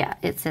 Yeah,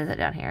 it says it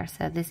down here.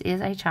 So this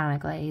is a China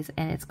Glaze,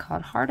 and it's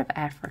called Heart of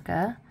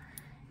Africa.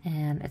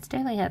 And it's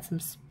definitely had some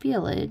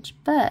spillage,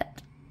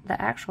 but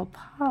the actual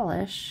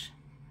polish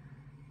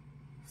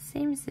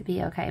seems to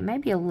be okay.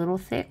 Maybe a little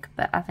thick,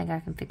 but I think I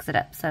can fix it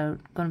up. So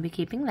going to be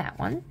keeping that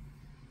one.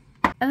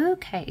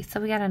 Okay, so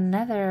we got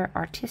another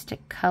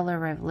Artistic Color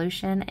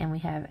Revolution, and we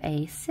have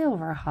a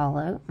silver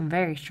hollow,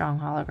 very strong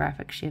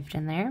holographic shift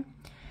in there.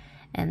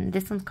 And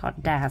this one's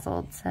called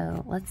Dazzled,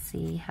 so let's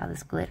see how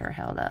this glitter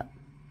held up.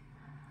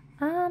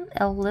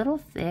 A little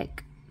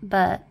thick,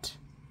 but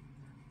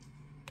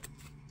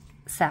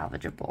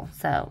salvageable.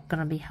 So,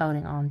 gonna be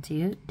holding on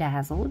to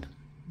Dazzled.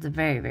 It's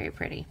very, very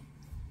pretty.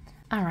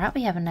 Alright,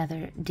 we have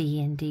another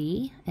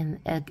D&D, and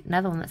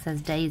another one that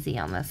says Daisy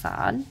on the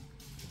side.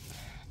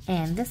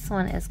 And this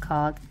one is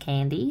called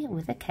Candy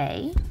with a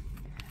K.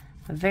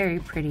 A very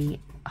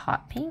pretty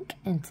hot pink.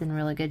 It's in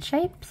really good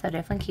shape, so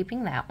definitely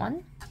keeping that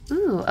one.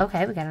 Ooh,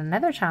 okay, we got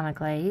another China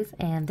Glaze,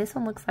 and this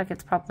one looks like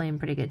it's probably in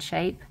pretty good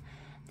shape.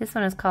 This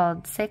one is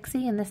called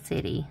Sexy in the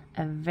City.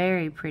 A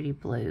very pretty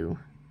blue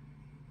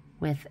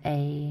with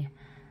a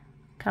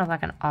kind of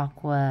like an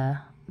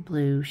aqua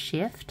blue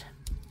shift.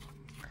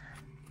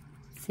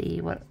 Let's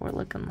see what we're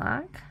looking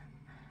like.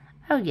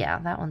 Oh yeah,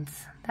 that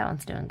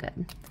one's doing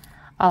good.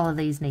 All of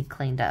these need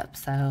cleaned up,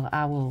 so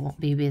I will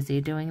be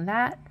busy doing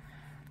that.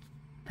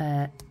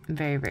 But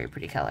very, very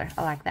pretty color.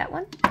 I like that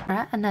one. All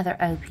right, another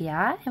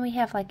OPI, and we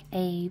have like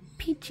a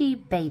peachy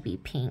baby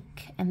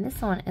pink. And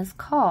this one is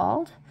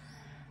called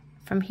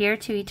From Here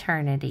to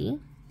Eternity.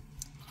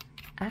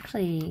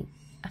 Actually,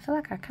 I feel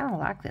like I kind of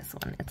like this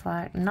one. It's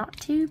like not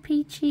too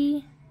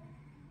peachy.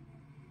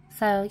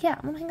 So yeah,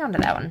 I'm gonna hang on to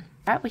that one.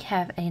 All right, we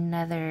have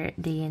another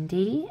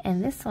D&D,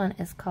 and this one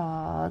is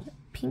called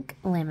Pink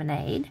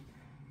Lemonade.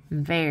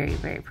 Very,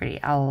 very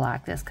pretty. I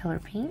like this color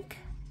pink.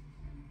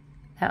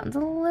 That one's a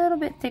little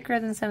bit thicker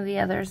than some of the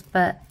others,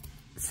 but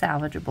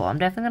salvageable. I'm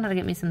definitely going to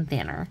get me some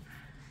thinner,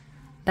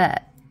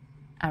 but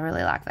I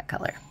really like that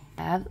color.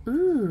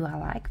 Ooh, I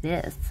like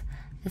this.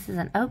 This is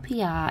an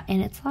OPI,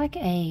 and it's like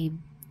a,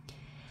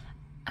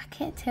 I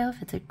can't tell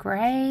if it's a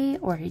gray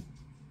or a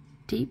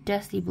deep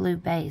dusty blue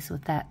base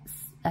with that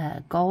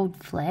gold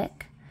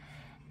fleck.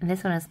 And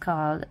this one is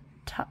called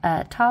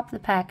Top the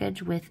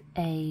Package with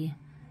a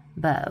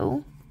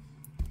Bow.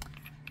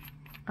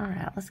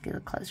 Alright, let's get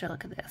a closer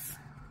look at this.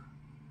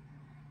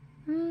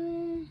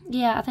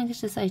 Yeah, I think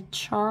it's just a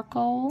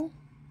charcoal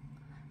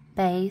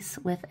base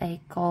with a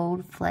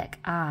gold fleck.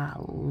 I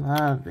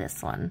love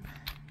this one.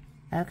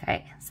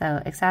 Okay,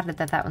 so excited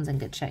that that one's in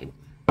good shape.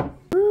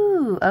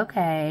 Ooh,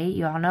 okay.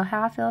 You all know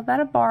how I feel about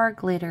a bar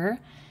glitter.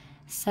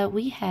 So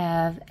we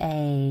have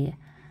a,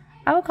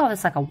 I would call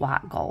this like a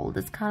white gold.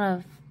 It's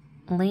kind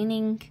of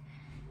leaning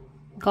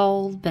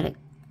gold, but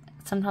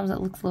sometimes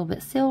it looks a little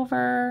bit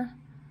silver.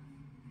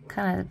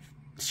 Kind of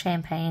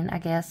champagne, I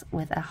guess,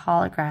 with a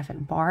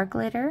holographic bar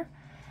glitter.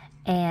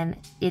 And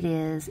it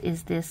is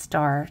This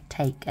Star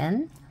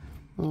Taken?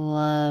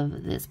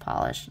 Love this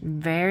polish.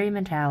 Very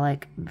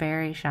metallic,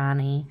 very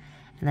shiny.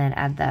 And then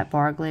add that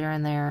bar glitter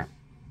in there.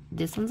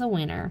 This one's a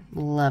winner.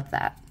 Love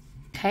that.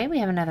 Okay, we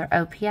have another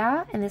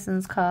OPI, and this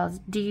one's called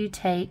Do You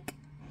Take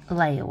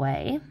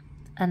Layaway?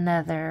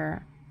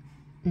 Another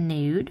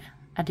nude.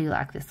 I do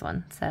like this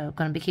one, so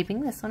going to be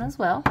keeping this one as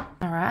well.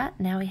 Alright,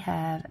 now we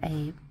have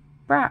a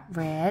bright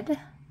red,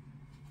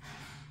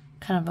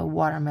 kind of a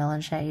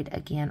watermelon shade.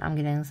 Again, I'm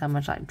getting so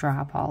much like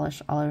dry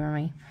polish all over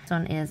me. This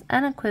one is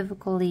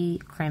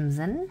Unequivocally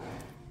Crimson.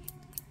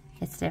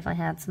 It's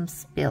definitely had some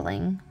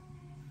spilling,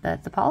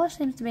 but the polish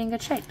seems to be in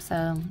good shape,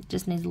 so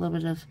just needs a little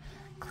bit of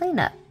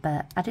cleanup,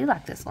 but I do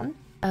like this one.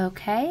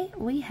 Okay,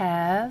 we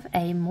have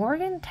a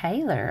Morgan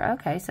Taylor.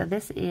 Okay, so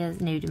this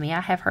is new to me. I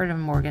have heard of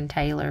Morgan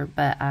Taylor,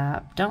 but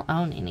I don't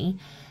own any.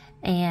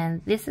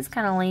 And this is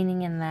kind of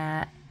leaning in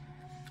that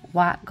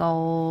white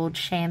gold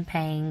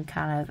champagne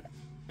kind of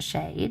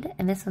shade,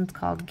 and this one's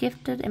called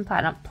Gifted in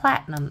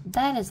Platinum.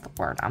 That is the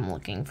word I'm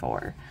looking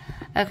for.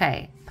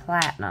 Okay,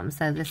 platinum.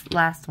 So this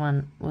last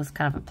one was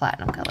kind of a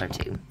platinum color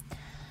too.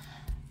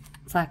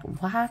 It's like,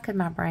 why could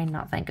my brain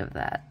not think of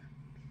that?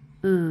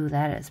 Ooh,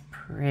 that is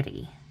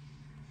pretty.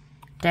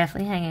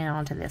 Definitely hanging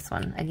on to this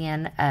one.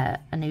 Again, a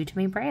new to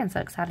me brand, so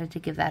excited to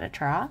give that a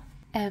try.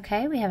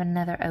 Okay, we have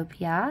another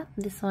OPI.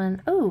 This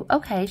one, oh,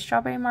 okay,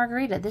 Strawberry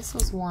Margarita. This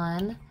was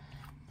one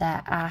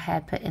that I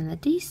had put in the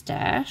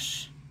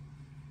D-stash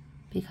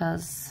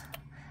because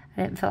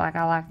I didn't feel like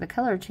I liked the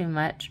color too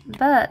much.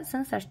 But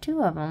since there's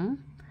two of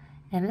them,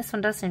 and this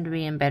one does seem to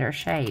be in better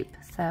shape,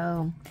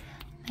 so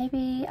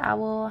maybe I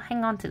will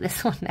hang on to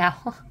this one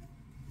now.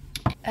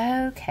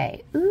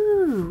 Okay,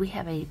 ooh, we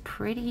have a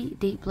pretty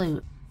deep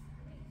blue.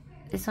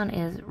 This one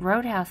is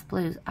Roadhouse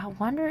Blues. I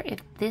wonder if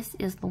this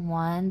is the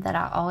one that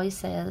I always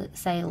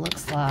say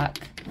looks like,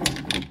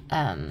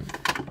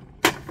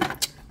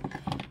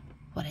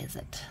 what is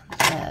it?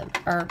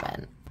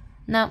 Urban.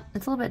 No,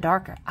 it's a little bit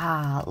darker.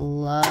 I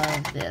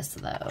love this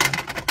though.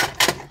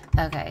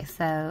 Okay,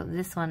 so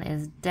this one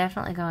is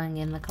definitely going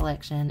in the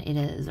collection. It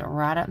is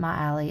right up my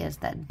alley. It's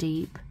that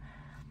deep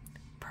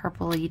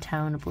purpley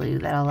toned blue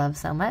that I love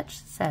so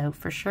much. So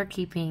for sure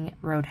keeping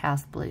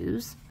Roadhouse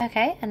Blues.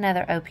 Okay,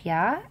 another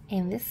OPI,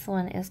 and this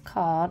one is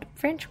called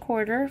French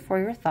Quarter for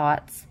Your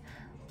Thoughts.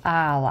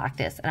 I like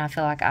this, and I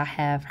feel like I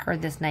have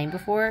heard this name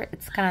before.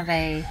 It's kind of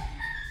a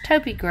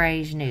taupey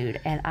grayish nude,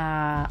 and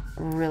I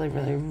really,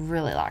 really,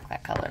 really like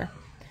that color.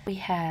 We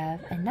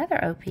have another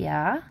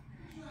OPI,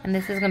 and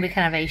this is going to be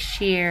kind of a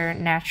sheer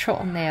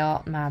natural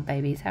nail. My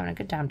baby's having a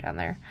good time down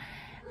there.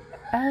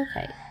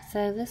 Okay,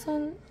 so this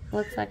one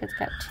looks like it's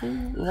got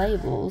 2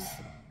 labels.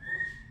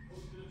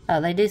 Oh,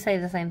 they do say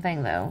the same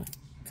thing though.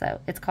 So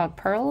it's called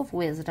Pearl of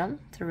Wisdom.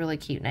 It's a really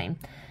cute name.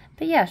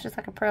 But yeah, it's just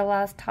like a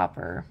pearlized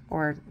topper,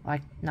 or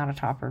like not a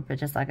topper, but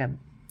just like a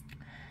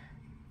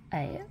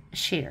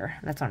sheer.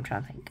 That's what I'm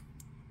trying to think.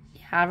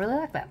 Yeah, I really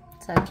like that.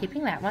 So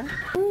keeping that one.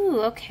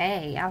 Ooh,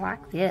 okay, I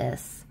like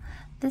this.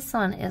 This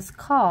one is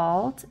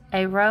called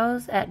A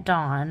Rose at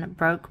Dawn,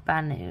 Broke by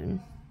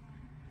Noon.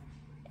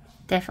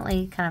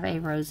 Definitely kind of a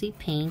rosy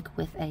pink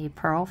with a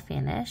pearl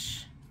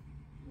finish.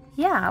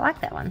 Yeah, I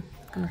like that one.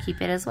 I'm gonna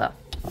keep it as well.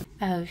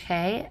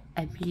 Okay,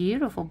 a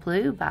beautiful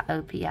blue by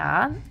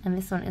OPI, and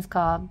this one is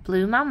called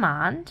Blew My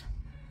Mind.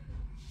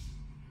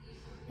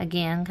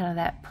 Again, kind of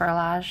that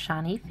pearlized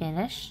shiny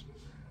finish.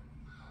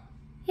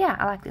 Yeah,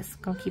 I like this.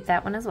 Gonna keep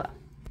that one as well.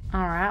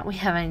 Alright, we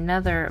have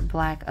another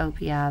black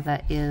OPI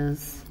that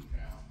is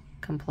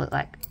complete,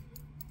 like,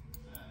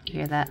 you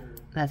hear that?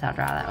 That's how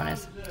dry that one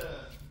is.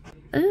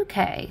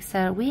 Okay,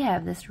 so we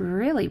have this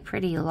really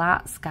pretty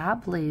light sky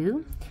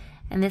blue,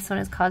 and this one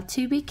is called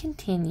To Be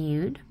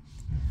Continued.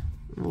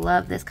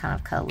 Love this kind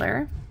of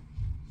color.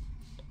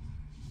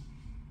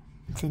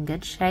 It's in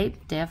good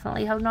shape.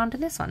 Definitely holding on to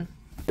this one.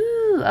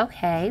 Ooh,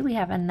 okay, we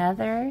have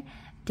another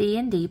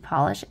D&D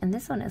polish, and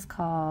this one is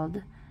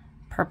called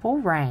Purple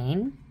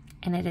Rain,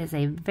 and it is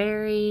a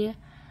very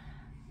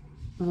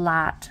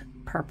light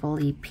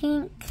purpley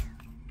pink.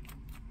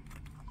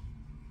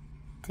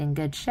 It's in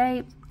good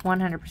shape.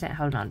 100%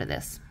 hold on to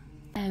this.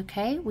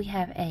 Okay, we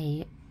have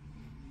a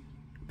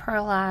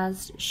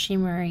Pearlized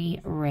Shimmery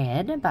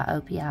Red by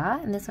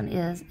OPI, and this one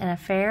is An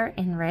Affair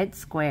in Red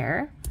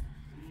Square.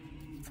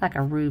 It's like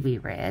a ruby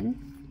red.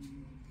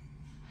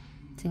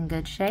 It's in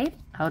good shape.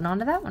 Hold on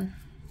to that one.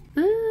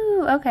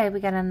 Ooh, okay, we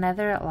got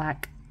another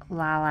like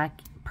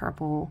lilac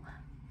purple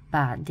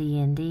by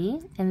D&D,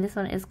 and this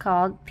one is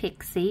called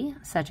Pixie.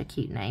 Such a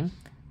cute name.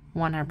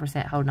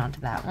 100% hold on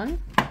to that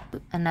one.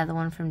 Another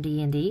one from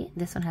D&D.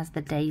 This one has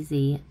the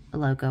Daisy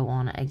logo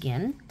on it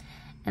again.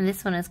 And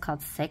this one is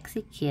called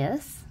Sexy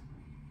Kiss.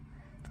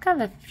 It's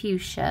kind of a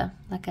fuchsia,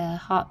 like a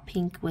hot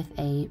pink with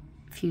a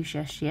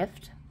fuchsia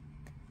shift.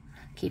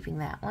 Keeping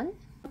that one.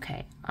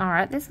 Okay,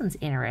 alright, this one's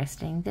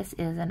interesting. This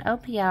is an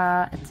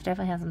OPI. It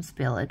definitely has some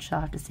spillage, so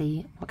I'll have to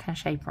see what kind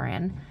of shape we're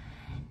in.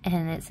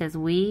 And it says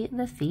We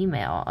the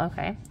Female.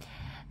 Okay,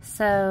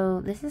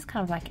 so this is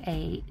kind of like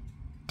a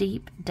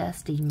deep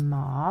dusty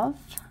mauve,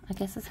 I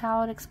guess is how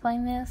I would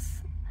explain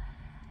this.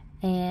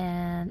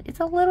 And it's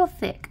a little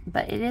thick,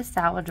 but it is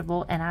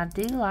salvageable, and I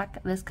do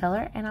like this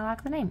color, and I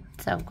like the name,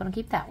 so I'm going to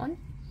keep that one.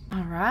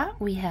 Alright,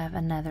 we have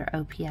another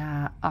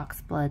OPI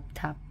Oxblood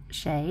type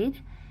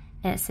shade,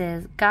 and it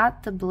says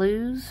Got the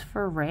Blues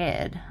for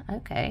Red.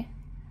 Okay,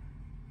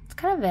 it's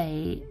kind of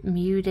a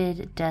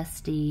muted,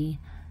 dusty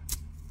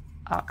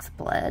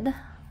Oxblood.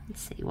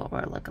 Let's see what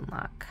we're looking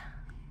like.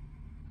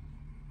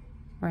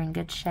 We're in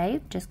good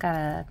shape. Just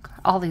gotta,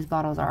 all these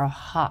bottles are a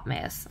hot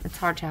mess. It's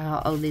hard to tell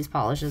how old these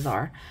polishes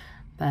are,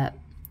 but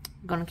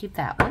I'm gonna keep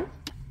that one.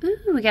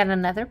 Ooh, we got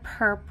another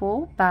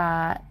purple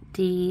by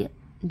D&D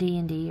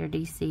or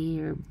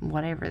DC or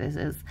whatever this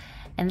is.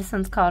 And this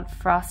one's called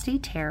Frosty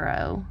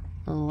Tarot.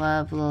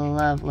 Love,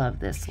 love,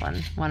 love this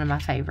one. One of my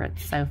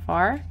favorites so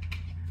far.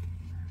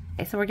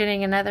 Okay, so we're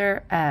getting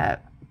another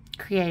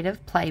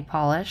creative play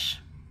polish.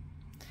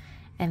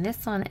 And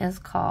this one is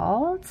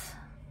called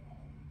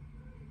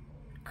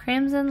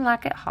Crimson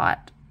Like It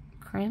Hot.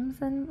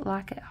 Crimson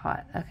Like It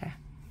Hot. Okay.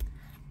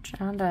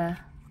 Trying to...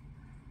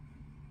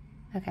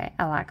 Okay,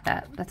 I like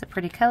that. That's a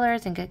pretty color.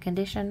 It's in good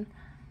condition.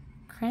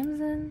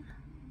 Crimson.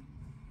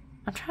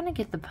 I'm trying to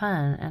get the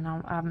pun, and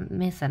I'm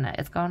missing it.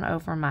 It's going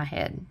over my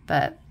head,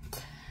 but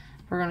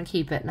we're going to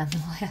keep it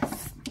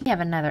nonetheless. We have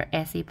another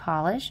Essie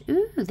polish.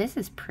 Ooh, this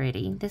is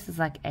pretty. This is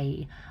like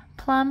a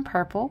plum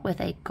purple with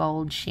a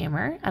gold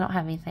shimmer. I don't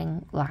have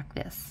anything like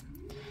this.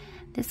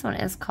 This one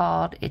is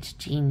called It's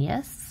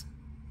Genius.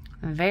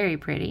 Very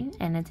pretty,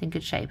 and it's in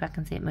good shape. I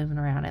can see it moving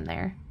around in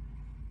there.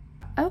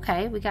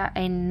 Okay, we got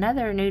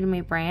another new to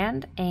me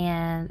brand,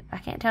 and I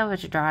can't tell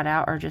if it's dried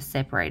out or just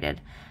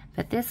separated.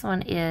 But this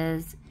one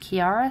is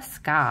Kiara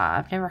Sky.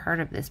 I've never heard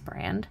of this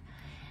brand.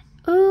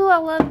 Ooh, I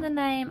love the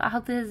name. I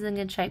hope this is in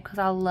good shape because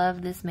I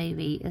love this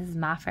movie. This is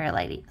My Fair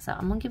Lady. So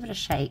I'm going to give it a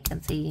shake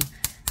and see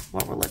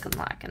what we're looking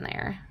like in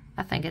there.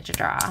 I think it's a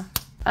dry.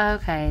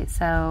 Okay,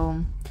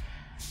 so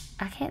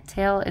I can't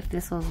tell if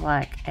this was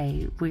like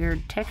a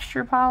weird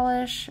texture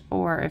polish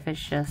or if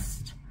it's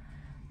just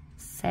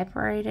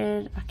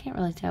separated. I can't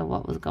really tell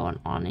what was going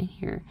on in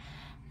here.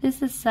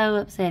 This is so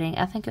upsetting.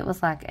 I think it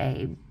was like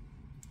a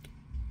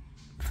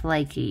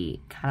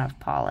flaky kind of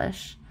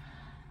polish.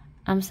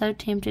 I'm so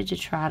tempted to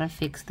try to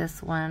fix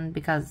this one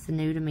because it's a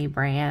new to me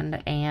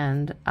brand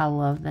and I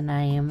love the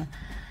name,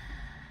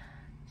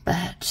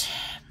 but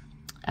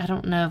I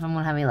don't know if I'm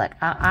going to have any luck.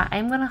 I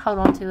am going to hold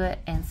on to it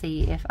and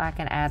see if I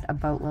can add a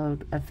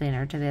boatload of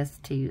thinner to this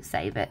to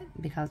save it,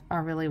 because I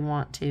really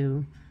want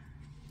to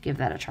give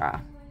that a try.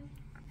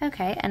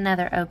 Okay,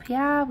 another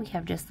OPI. We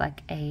have just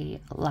like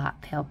a light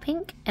pale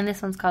pink, and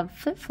this one's called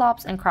Flip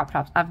Flops and Crop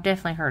Tops. I've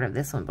definitely heard of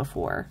this one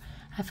before.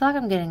 I feel like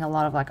I'm getting a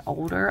lot of like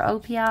older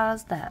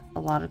OPIs that a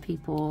lot of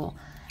people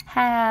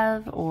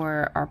have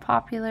or are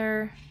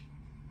popular.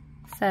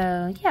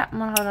 So yeah, I'm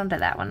gonna hold on to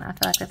that one. I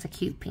feel like that's a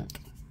cute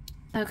pink.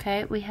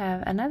 Okay, we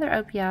have another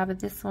OPI,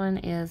 but this one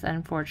is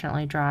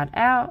unfortunately dried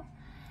out.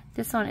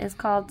 This one is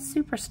called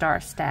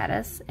Superstar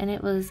Status, and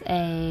it was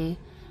a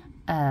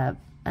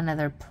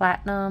another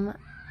platinum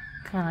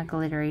kind of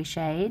glittery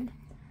shade,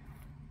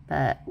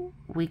 but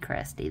we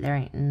crusty. There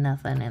ain't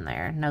nothing in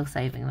there. No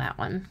saving that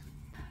one.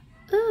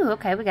 Ooh,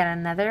 okay, we got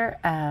another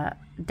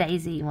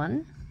daisy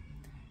one.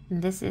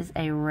 And this is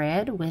a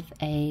red with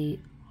a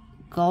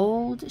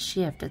gold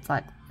shift. It's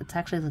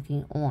actually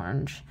looking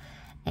orange.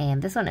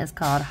 And this one is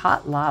called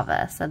Hot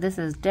Lava. So this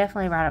is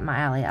definitely right up my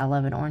alley. I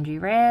love an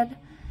orangey red.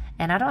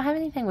 And I don't have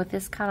anything with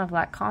this kind of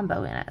like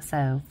combo in it.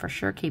 So for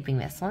sure keeping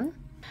this one.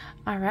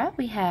 Alright,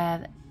 we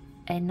have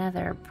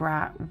another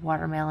bright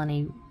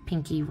watermelony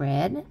pinky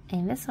red.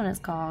 And this one is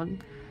called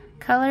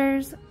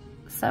Colors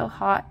So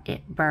Hot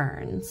It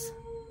Burns.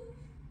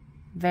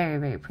 Very,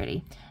 very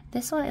pretty.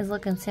 This one is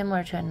looking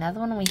similar to another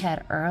one we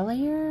had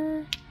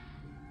earlier.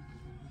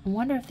 I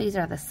wonder if these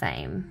are the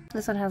same.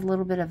 This one has a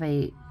little bit of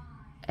a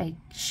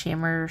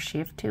shimmer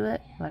shift to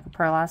it, like a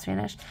pearlized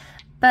finish.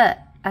 But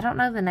I don't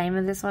know the name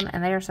of this one,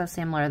 and they are so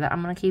similar that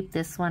I'm going to keep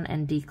this one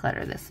and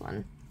declutter this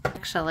one.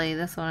 Actually,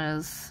 this one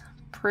is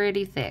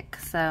pretty thick,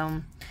 so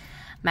I'm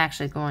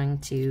actually going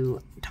to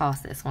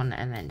toss this one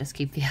and then just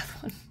keep the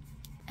other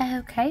one.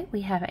 Okay,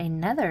 we have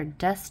another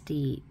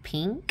dusty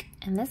pink,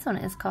 and this one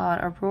is called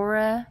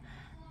Aurora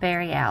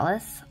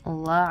Borealis.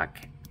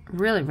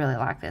 Really, really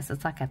like this.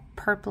 It's like a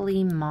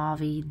purpley,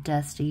 mauvey,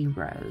 dusty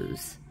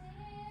rose.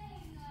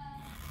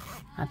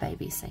 My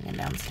baby's singing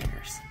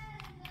downstairs.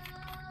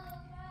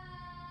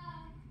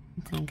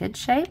 It's in good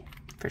shape.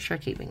 For sure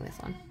keeping this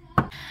one.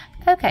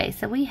 Okay,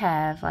 so we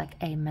have like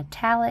a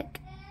metallic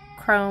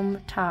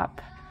chrome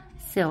top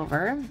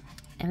silver.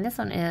 And this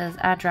one is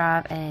I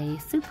Drive a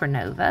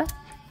Supernova.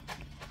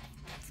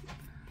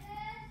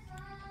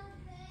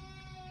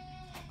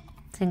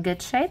 It's in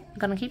good shape. I'm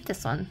going to keep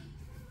this one.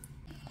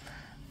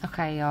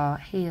 Okay, y'all,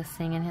 he is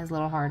singing his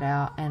little heart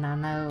out, and I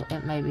know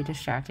it may be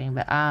distracting,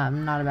 but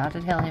I'm not about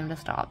to tell him to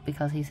stop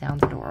because he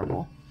sounds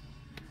adorable.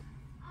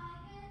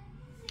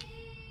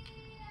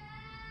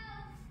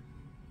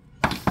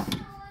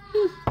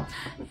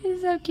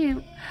 He's so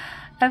cute.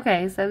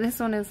 Okay, so this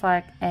one is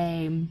like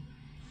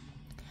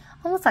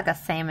almost like a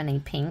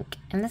salmony pink,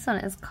 and this one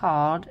is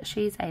called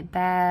She's a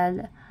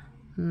Bad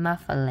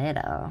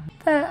Muffaletta.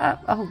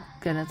 Oh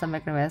goodness, I'm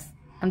making a mess.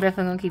 I'm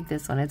definitely going to keep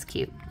this one. It's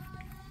cute.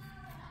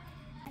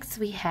 Next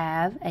we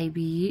have a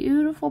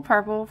beautiful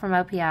purple from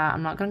OPI.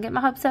 I'm not going to get my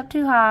hopes up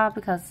too high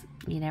because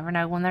you never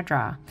know when they're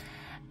dry.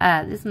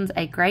 This one's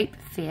a Grape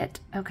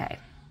Fit. Okay,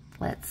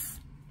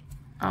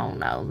 oh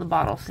no, the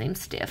bottle seems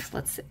stiff.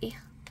 Let's see.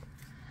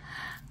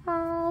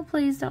 Oh,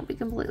 please don't be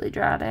completely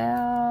dried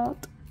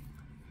out.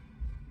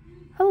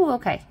 Oh,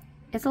 okay.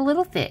 It's a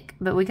little thick,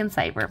 but we can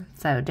savor.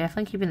 So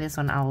definitely keeping this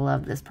one. I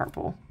love this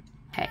purple.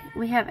 Okay,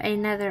 we have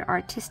another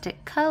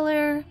artistic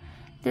color.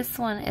 This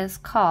one is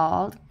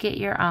called Get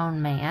Your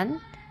Own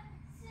Man.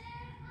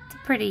 It's a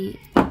pretty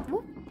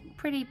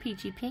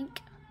peachy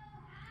pink.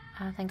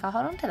 I think I'll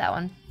hold on to that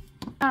one.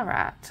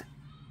 Alright.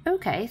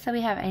 Okay, so we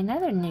have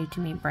another new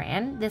to me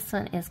brand. This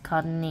one is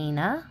called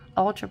Nina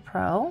Ultra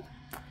Pro.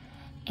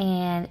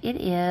 And it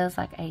is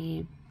like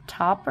a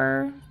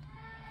topper.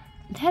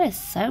 That is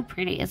so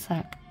pretty. It's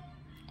like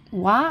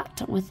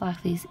white with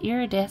like these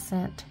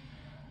iridescent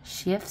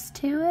shifts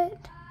to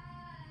it.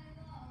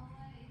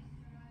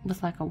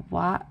 With like a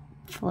white,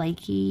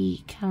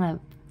 flaky kind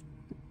of,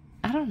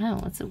 I don't know,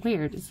 it's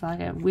weird. It's like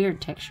a weird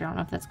texture. I don't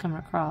know if that's coming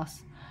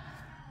across.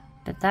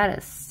 But that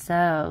is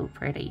so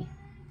pretty.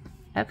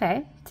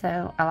 Okay,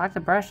 so I like the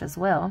brush as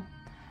well.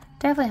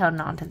 Definitely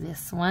holding on to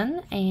this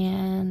one.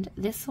 And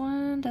this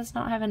one does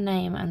not have a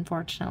name,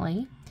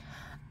 unfortunately.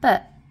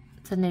 But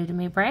it's a new to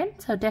me brand,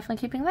 so definitely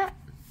keeping that.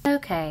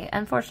 Okay,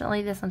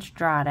 unfortunately this one's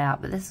dried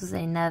out, but this was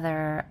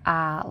another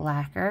eye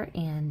lacquer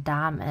in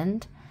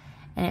Diamond.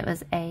 And it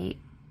was a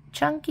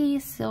chunky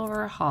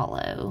silver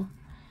hollow,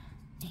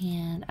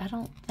 and I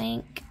don't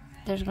think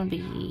there's gonna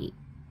be,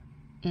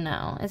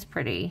 no, it's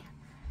pretty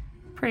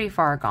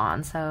far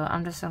gone, so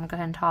I'm just gonna go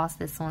ahead and toss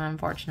this one,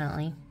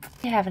 unfortunately.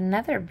 We have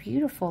another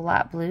beautiful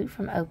light blue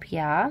from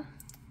OPI.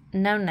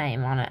 No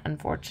name on it,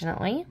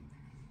 unfortunately,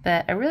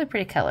 but a really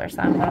pretty color,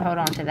 so I'm gonna hold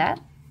on to that.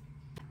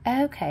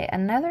 Okay,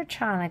 another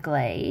China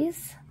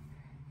Glaze.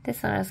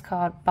 This one is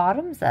called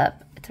Bottoms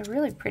Up. It's a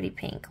really pretty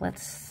pink.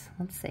 Let's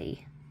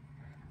see.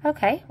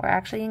 Okay, we're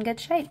actually in good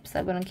shape, so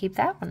I'm going to keep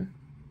that one.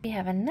 We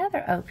have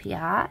another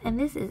OPI, and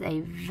this is a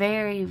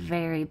very,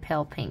 very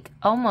pale pink,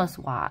 almost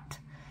white.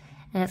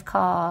 And it's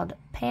called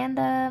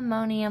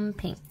Pandemonium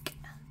Pink.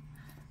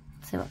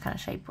 Let's see what kind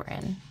of shape we're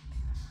in.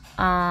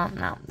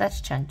 No,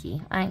 that's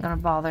chunky. I ain't gonna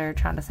bother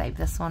trying to save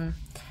this one.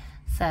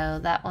 So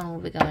that one will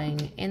be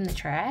going in the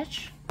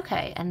trash.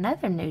 Okay,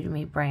 another new to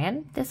me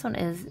brand. This one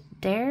is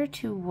Dare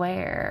to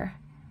Wear.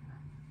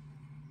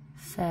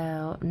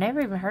 So, I've never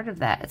even heard of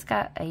that. It's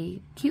got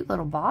a cute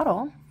little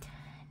bottle.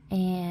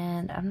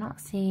 And I'm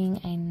not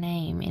seeing a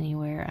name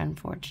anywhere,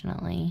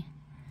 unfortunately.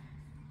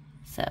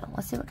 So,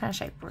 let's see what kind of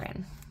shape we're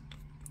in.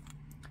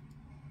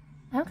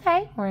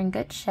 Okay, we're in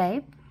good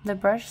shape. The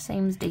brush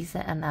seems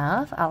decent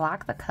enough. I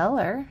like the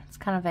color. It's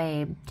kind of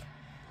a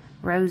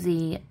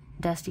rosy,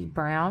 dusty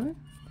brown.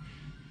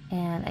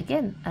 And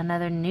again,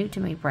 another new to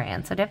me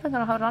brand. So definitely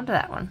going to hold on to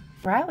that one.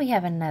 Right, we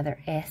have another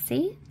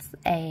Essie. It's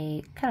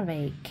a kind of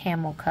a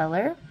camel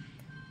color.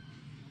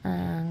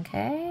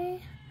 Okay.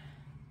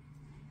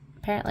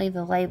 Apparently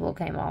the label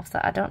came off,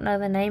 so I don't know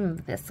the name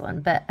of this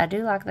one. But I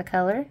do like the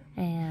color,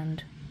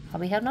 and I'll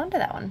be holding on to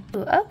that one.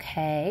 Ooh,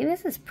 okay,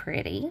 this is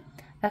pretty.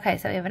 Okay,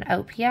 so we have an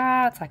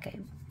OPI. It's like a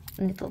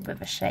neat little bit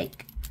of a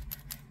shake.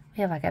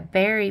 We have like a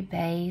berry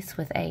base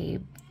with a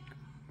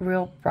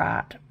real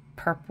bright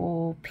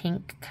purple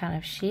pink kind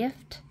of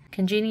shift.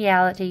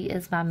 Congeniality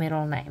is my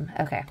middle name.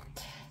 Okay,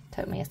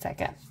 took me a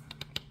second.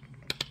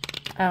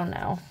 Oh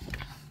no.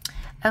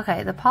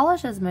 Okay, the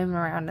polish is moving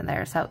around in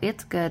there, so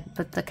it's good,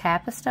 but the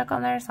cap is stuck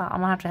on there, so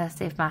I'm gonna have to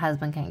see if my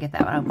husband can get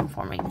that one open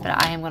for me,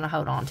 but I am gonna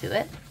hold on to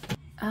it.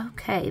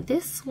 Okay,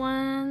 this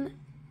one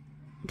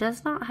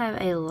does not have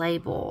a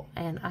label,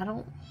 and I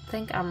don't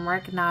think I'm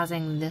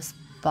recognizing this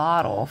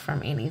bottle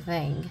from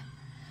anything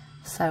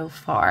so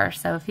far.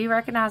 So if you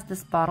recognize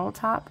this bottle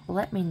top,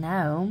 let me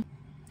know.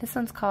 This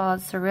one's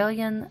called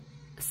Cerulean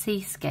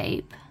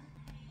Seascape.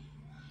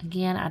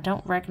 Again, I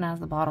don't recognize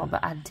the bottle,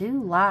 but I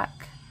do like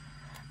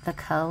the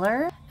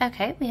color.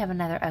 Okay, we have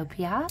another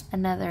OPI,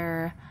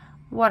 another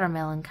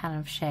watermelon kind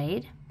of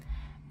shade.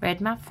 Read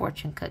My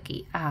Fortune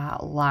Cookie. I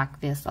like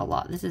this a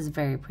lot. This is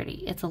very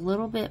pretty. It's a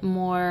little bit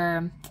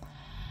more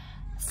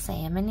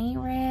salmon-y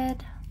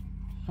red.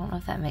 I don't know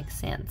if that makes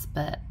sense,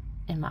 but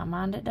in my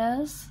mind it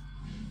does.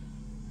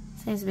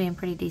 Seems to be in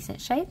pretty decent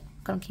shape.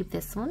 Gonna keep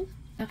this one.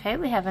 Okay,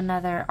 we have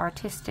another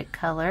artistic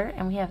color,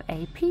 and we have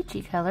a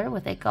peachy color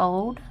with a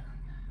gold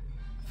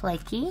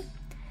flaky.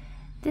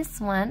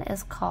 This one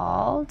is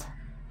called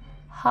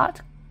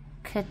Hot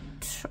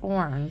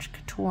Orange.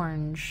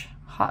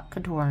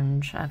 Hot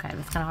Orange. Okay,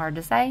 that's kind of hard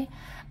to say,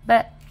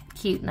 but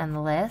cute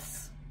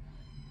nonetheless.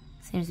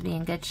 Seems to be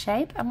in good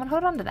shape. I'm gonna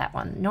hold on to that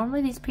one.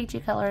 Normally these peachy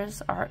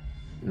colors are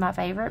my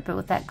favorite, but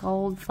with that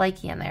gold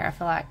flaky in there, I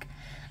feel like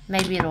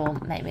maybe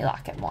it'll make me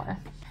like it more.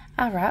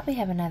 Alright, we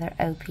have another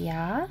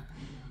OPI.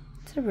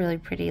 It's a really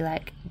pretty,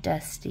 like,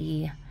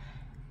 dusty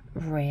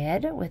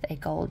red with a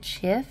gold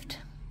shift.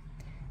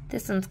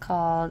 This one's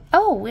called,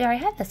 oh, we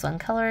already had this one,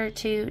 Color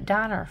to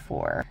Diner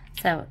 4.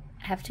 So,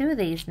 I have two of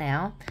these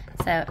now.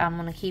 So, I'm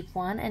going to keep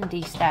one and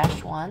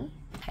de-stash one.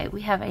 Okay,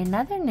 we have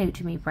another new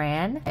to me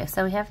brand. Okay,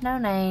 so we have no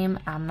name.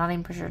 I'm not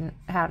even sure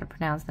how to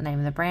pronounce the name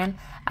of the brand.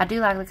 I do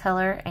like the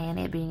color, and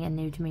it being a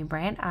new to me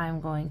brand,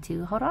 I'm going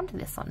to hold on to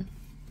this one.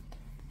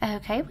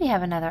 Okay, we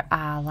have another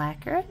eye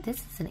lacquer.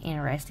 This is an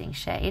interesting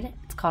shade.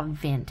 It's called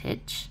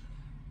Vintage.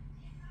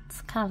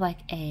 It's kind of like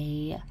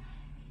a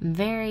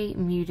very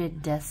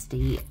muted,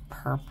 dusty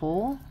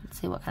purple.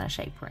 Let's see what kind of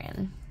shape we're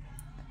in.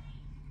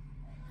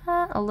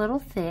 A little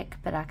thick,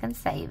 but I can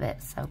save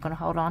it, so I'm going to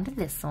hold on to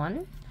this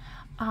one.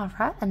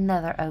 Alright,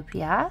 another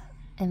OPI,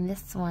 and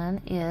this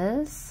one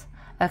is,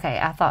 okay,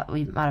 I thought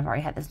we might have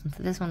already had this one,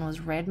 so this one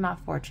was Read My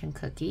Fortune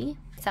Cookie.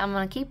 So I'm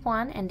going to keep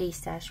one and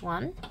de-stash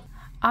one.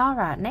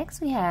 Alright,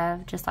 next we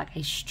have just like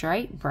a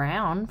straight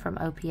brown from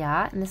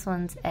OPI, and this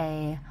one's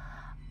a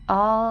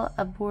All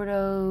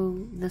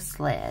Abordo the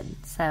Sled.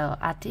 So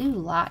I do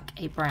like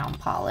a brown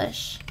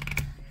polish.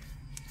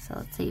 So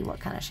let's see what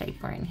kind of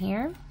shape we're in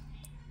here.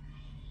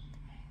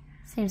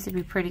 Seems to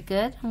be pretty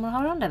good. I'm going to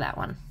hold on to that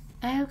one.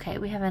 Okay,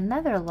 we have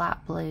another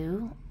light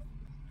blue.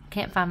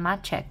 Can't find my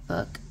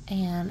checkbook,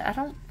 and I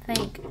don't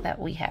think that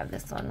we have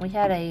this one. We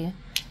had a,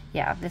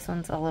 yeah, this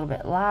one's a little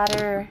bit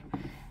lighter.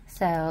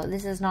 So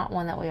this is not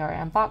one that we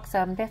already unboxed, so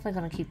I'm definitely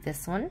going to keep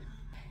this one.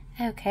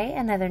 Okay,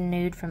 another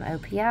nude from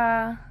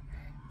OPI.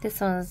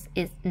 This one's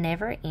It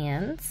Never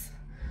Ends.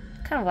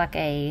 Kind of like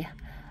a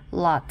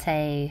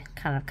latte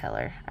kind of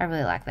color. I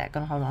really like that.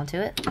 Going to hold on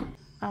to it.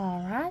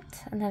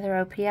 Alright, another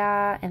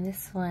OPI, and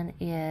this one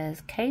is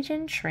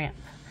Cajun Shrimp.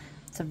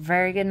 It's a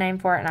very good name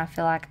for it, and I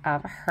feel like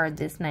I've heard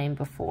this name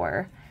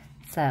before.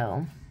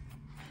 So,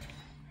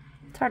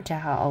 it's hard to tell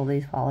how old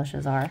these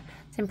polishes are.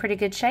 It's in pretty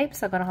good shape,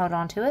 so I'm going to hold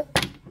on to it.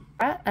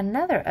 Right,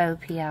 another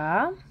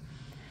OPI,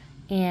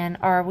 and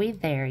Are We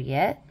There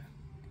Yet?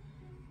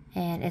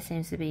 And it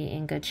seems to be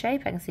in good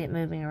shape. I can see it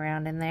moving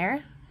around in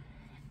there.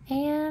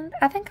 And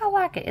I think I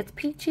like it. It's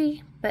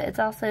peachy, but it's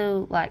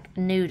also like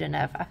nude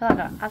enough. I feel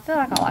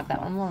like I like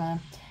that one. I'm going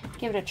to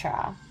give it a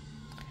try.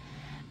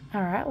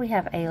 Alright, we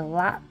have a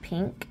light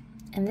pink,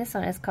 and this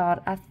one is called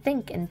I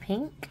Think in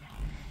Pink,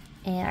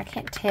 and I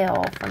can't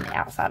tell from the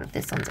outside if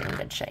this one's in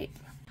good shape.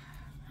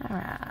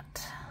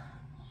 Alright,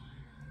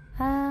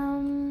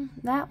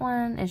 That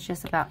one is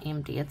just about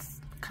empty.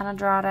 It's kind of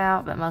dried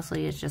out, but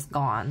mostly it's just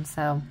gone.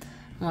 So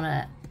I'm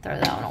gonna throw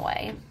that one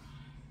away.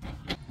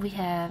 We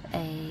have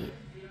a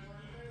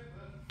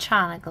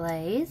China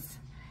Glaze,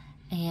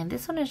 and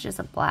this one is just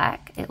a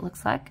black. It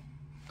looks like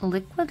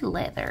liquid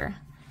leather.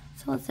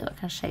 So let's see what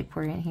kind of shape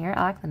we're in here.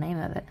 I like the name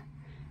of it.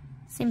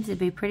 Seems to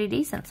be pretty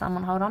decent, so I'm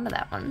gonna hold on to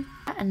that one.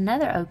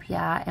 Another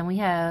OPI, and we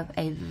have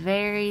a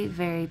very,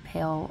 very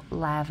pale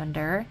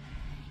lavender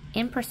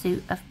in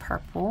pursuit of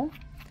purple.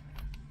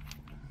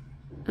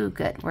 Ooh,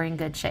 good. We're in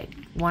good shape.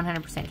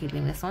 100%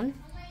 keeping this one.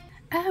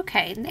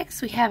 Okay,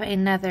 next we have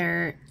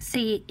another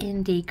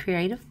C&D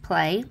Creative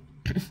Play,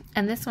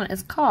 and this one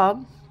is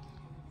called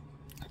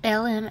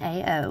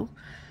LMAO.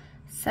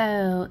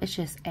 So it's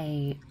just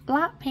a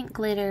light pink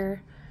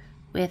glitter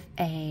with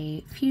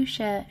a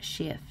fuchsia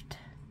shift.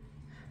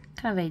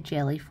 Kind of a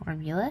jelly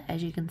formula,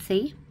 as you can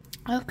see.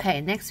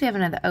 Okay, next we have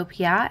another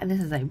OPI, and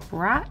this is a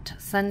bright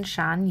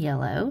sunshine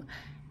yellow,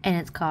 and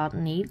it's called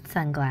Need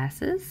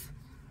Sunglasses.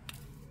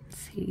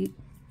 Let's see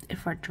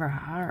if we're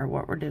dry or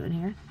what we're doing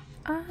here.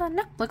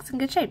 No, looks in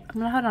good shape.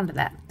 I'm gonna hold on to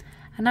that.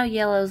 I know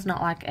yellow's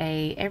not like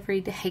a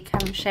everyday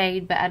kind of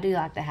shade, but I do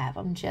like to have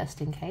them just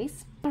in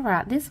case. All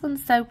right, this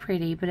one's so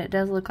pretty, but it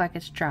does look like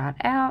it's dried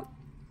out.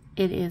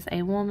 It is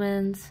a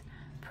woman's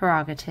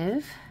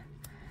prerogative.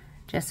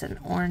 Just an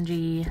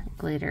orangey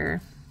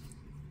glitter,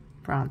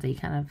 bronzy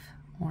kind of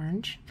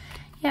orange.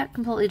 Yeah,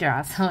 completely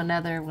dry, so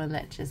another one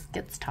that just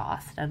gets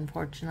tossed,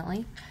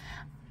 unfortunately.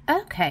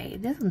 Okay,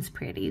 this one's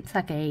pretty. It's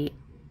like a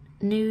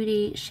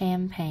nudie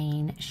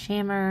champagne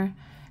shimmer.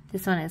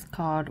 This one is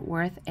called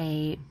Worth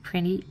a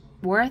Pretty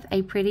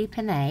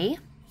Panay.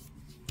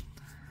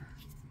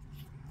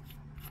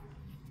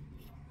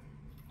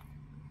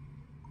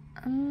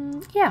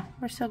 Yeah,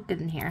 we're still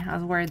good in here. I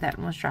was worried that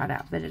one was dried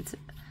out, but it's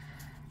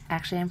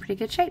actually in pretty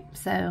good shape,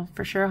 so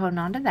for sure holding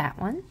on to that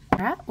one. All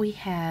right, we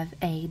have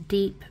a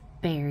deep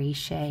berry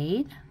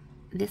shade.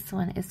 This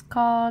one is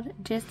called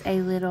Just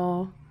a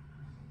Little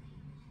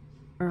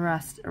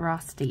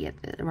Rusty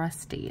at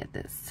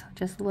this.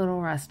 Just a little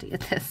rusty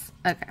at this.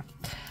 Okay,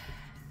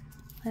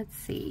 let's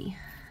see.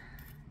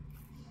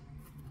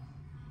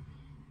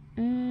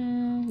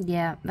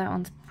 Yeah, that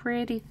one's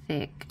pretty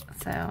thick,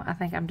 so I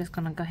think I'm just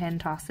gonna go ahead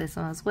and toss this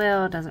one as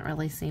well. It doesn't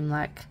really seem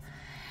like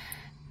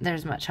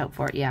there's much hope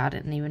for it. Yeah, I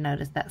didn't even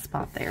notice that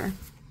spot there.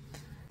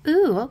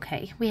 Ooh,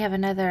 okay. We have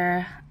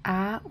another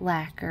eye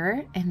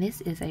lacquer, and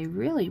this is a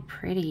really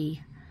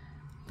pretty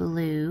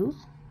blue.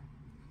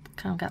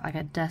 Kind of got like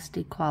a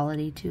dusty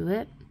quality to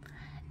it.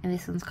 And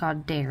this one's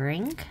called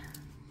Daring.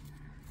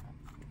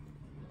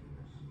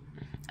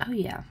 Oh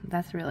yeah,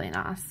 that's really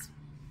nice.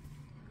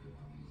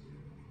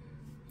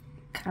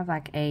 Kind of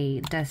like a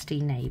dusty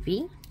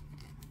navy.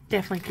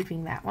 Definitely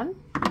keeping that one.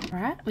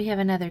 Alright, we have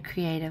another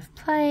Creative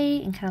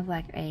Play and kind of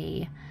like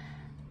a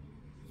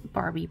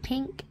Barbie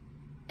pink.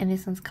 And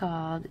this one's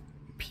called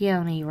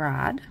Peony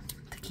Rod.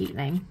 It's a cute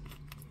name.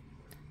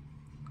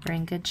 We're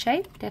in good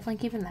shape. Definitely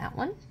keeping that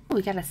one.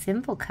 We got a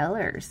Simple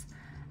Colors.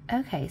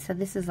 Okay, so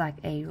this is like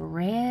a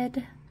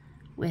red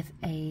with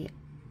a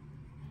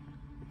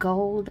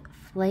gold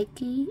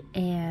flaky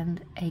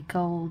and a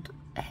gold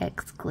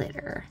hex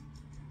glitter.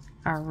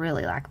 I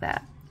really like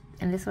that.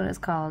 And this one is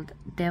called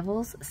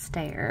Devil's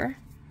Stare.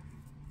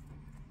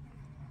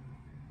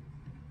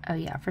 Oh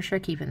yeah, for sure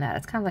keeping that.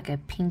 It's kind of like a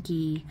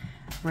pinky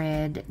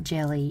red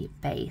jelly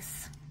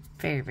base.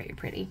 Very, very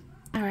pretty.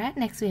 All right,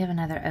 next we have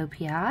another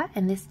OPI,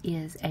 and this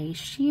is a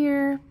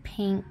sheer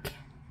pink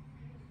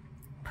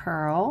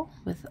pearl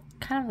with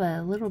kind of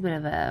a little bit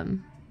of a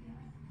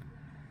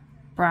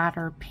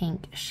brighter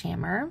pink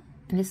shimmer.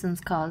 And this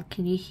one's called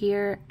Can't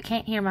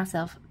Hear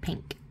Myself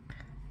Pink.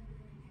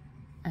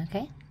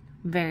 Okay,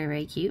 very,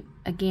 very cute.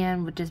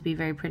 Again, would just be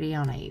very pretty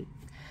on a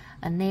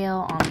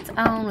nail on its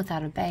own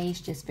without a base.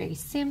 Just very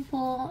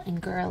simple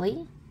and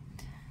girly.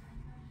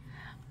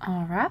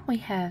 Alright, we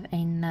have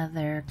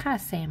another kind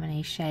of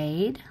salmon-y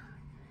shade.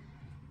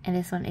 And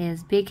this one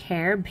is Big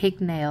Hair, Big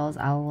Nails.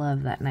 I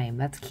love that name.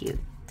 That's cute.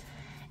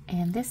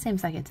 And this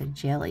seems like it's a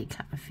jelly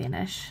kind of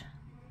finish.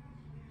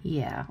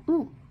 Yeah.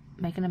 Ooh,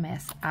 making a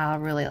mess. I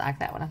really like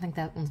that one. I think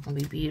that one's going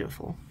to be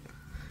beautiful.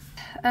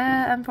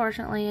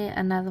 Unfortunately,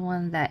 another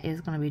one that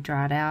is going to be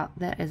dried out.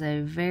 That is a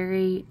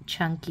very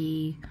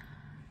chunky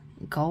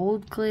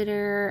gold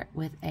glitter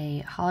with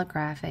a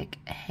holographic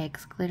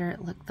hex glitter.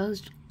 Look,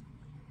 those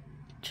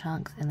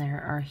chunks in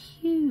there are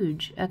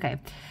huge. Okay,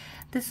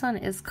 this one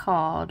is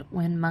called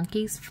When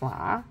Monkeys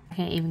Fly. I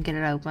can't even get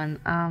it open.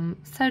 I'm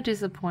so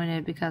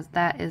disappointed because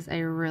that is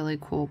a really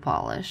cool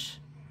polish.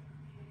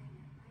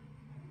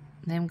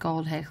 Them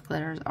gold hex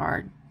glitters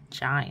are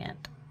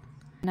giant.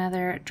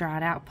 Another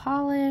dried out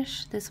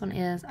polish. This one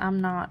is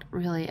I'm Not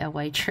Really a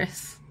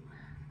Waitress.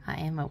 I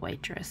am a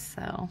waitress,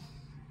 so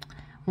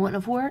wouldn't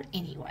have wore it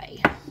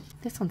anyway.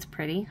 This one's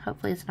pretty.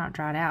 Hopefully it's not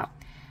dried out.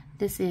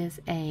 This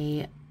is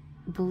a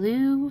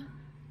blue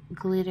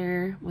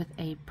glitter with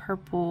a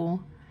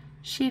purple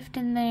shift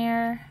in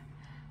there.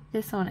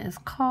 This one is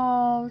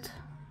called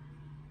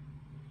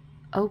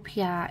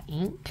OPI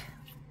Ink.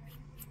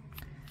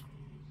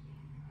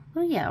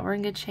 Oh yeah, we're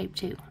in good shape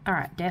too. All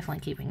right,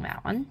 definitely keeping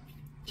that one.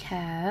 We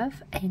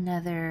have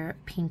another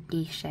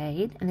pinky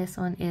shade, and this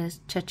one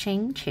is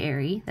Cha-Ching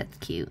Cherry. That's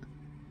cute.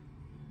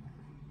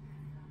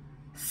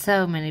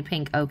 So many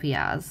pink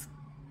OPIs,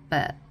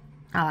 but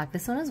I like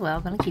this one as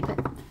well. Gonna keep it.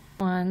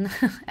 One,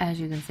 as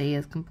you can see,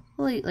 is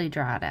completely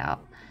dried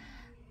out.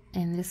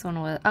 And this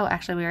one was, oh,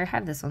 actually we already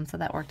have this one, so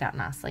that worked out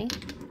nicely.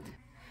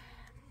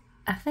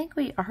 I think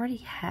we already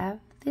have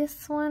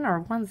this one,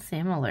 or one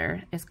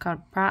similar. It's called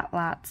Bright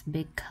Lights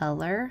Big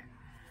Color.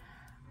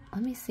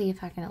 Let me see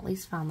if I can at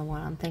least find the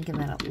one I'm thinking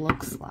that it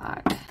looks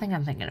like. I think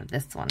I'm thinking of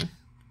this one.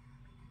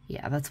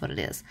 Yeah, that's what it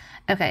is.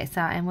 Okay,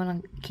 so I'm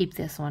going to keep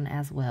this one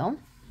as well.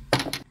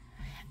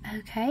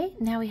 Okay,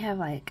 now we have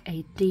like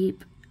a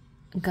deep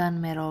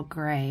gunmetal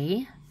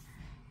gray.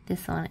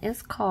 This one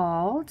is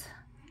called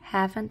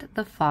Haven't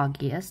the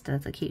Foggiest.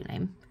 That's a cute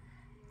name.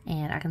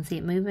 And I can see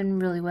it moving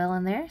really well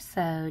in there,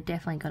 so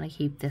definitely going to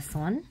keep this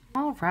one.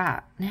 All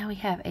right, now we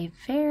have a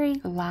very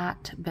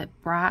light but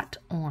bright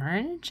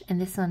orange,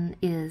 and this one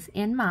is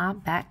in my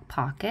back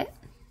pocket.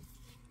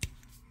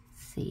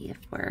 Let's see if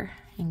we're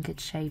in good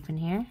shape in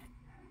here.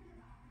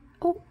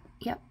 Oh,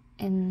 yep,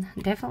 and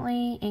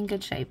definitely in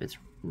good shape. It's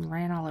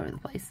ran all over the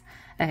place.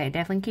 Okay,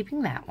 definitely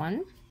keeping that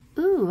one.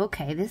 Ooh,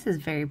 okay, this is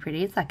very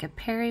pretty. It's like a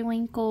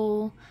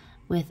periwinkle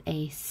with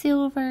a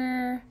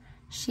silver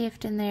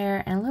shift in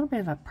there and a little bit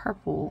of a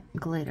purple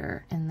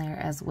glitter in there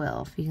as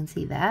well, if you can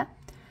see that.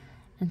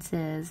 It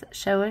says,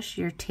 show us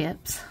your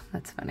tips.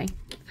 That's funny.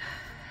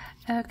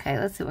 Okay,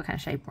 let's see what kind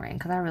of shape we're in,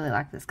 because I really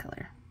like this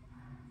color.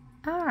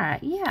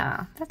 Alright,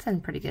 yeah, that's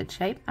in pretty good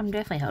shape. I'm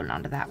definitely holding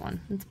on to that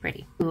one. It's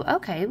pretty. Ooh,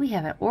 okay, we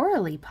have an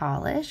orally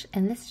polish,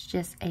 and this is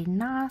just a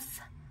nice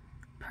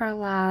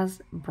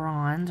pearlized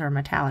bronze or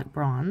metallic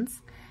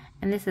bronze,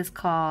 and this is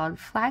called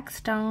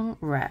Flagstone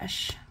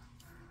Rush.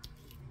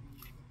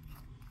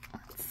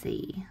 Let's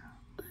see.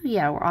 Ooh,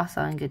 yeah, we're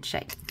also in good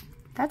shape.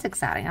 That's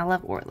exciting. I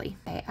love Orly.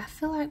 Okay, I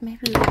feel like maybe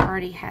we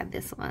already had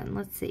this one.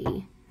 Let's see.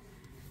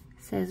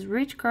 It says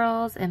Rich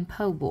Girls and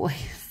Po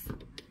Boys.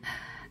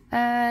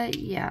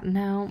 Yeah,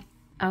 no.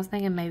 I was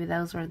thinking maybe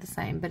those were the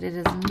same, but it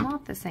is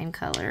not the same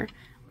color.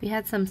 We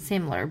had some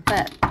similar,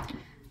 but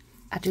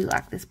I do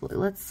like this blue.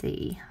 Let's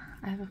see.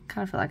 I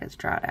kind of feel like it's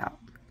dried out.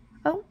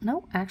 Oh,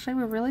 no, actually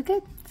we're really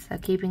good. So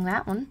keeping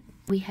that one.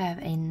 We have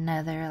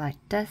another like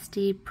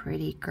dusty,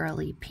 pretty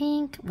girly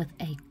pink with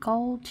a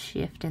gold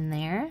shift in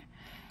there.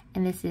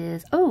 And this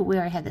is, oh, we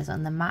already had this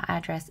one. My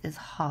address is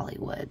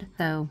Hollywood.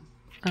 So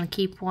I'm going to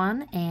keep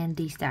one and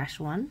destash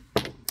one.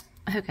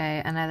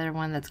 Okay, another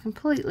one that's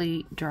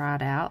completely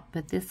dried out,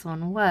 but this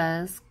one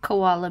was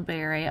Koala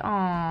Berry.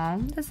 Aw,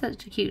 that's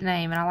such a cute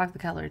name, and I like the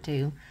color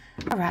too.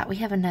 All right, we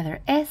have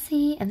another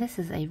Essie, and this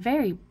is a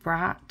very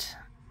bright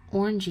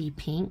orangey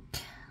pink.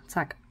 It's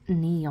like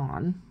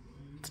neon.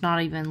 It's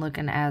not even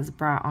looking as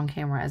bright on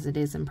camera as it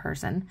is in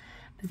person.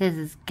 But this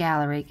is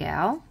Gallery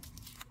Gal.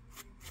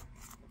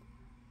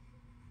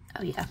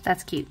 Oh yeah,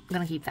 that's cute. I'm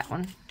gonna keep that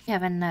one. We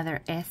have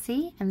another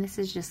Essie, and this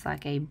is just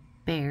like a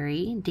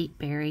berry, deep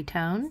berry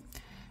tone.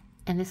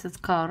 And this is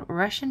called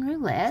Russian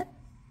Roulette.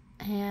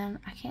 And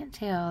I can't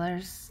tell,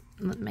 there's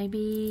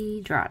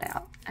maybe dried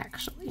out,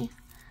 actually.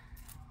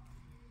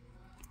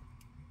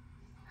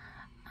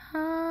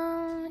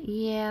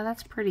 Yeah,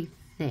 that's pretty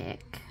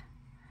thick.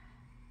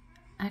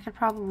 I could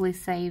probably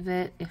save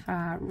it if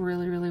I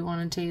really, really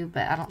wanted to,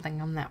 but I don't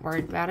think I'm that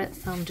worried about it.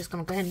 So I'm just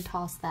gonna go ahead and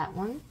toss that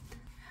one.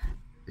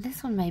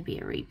 This one may be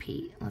a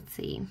repeat. Let's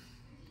see.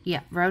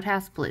 Yeah,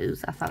 Roadhouse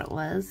Blues, I thought it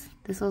was.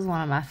 This was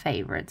one of my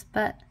favorites,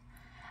 but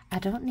I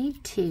don't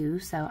need two,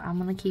 so I'm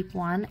going to keep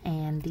one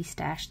and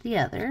destash the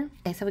other.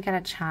 Okay, so we got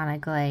a China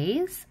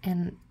Glaze,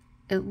 and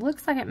it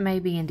looks like it may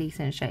be in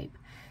decent shape.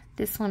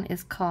 This one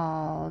is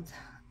called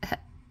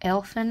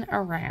Elfin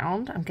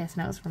Around. I'm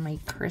guessing that was from a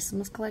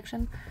Christmas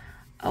collection.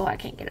 Oh, I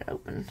can't get it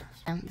open.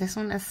 And this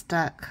one is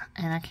stuck,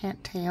 and I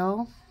can't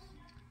tell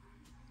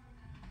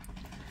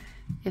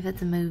if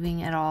it's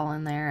moving at all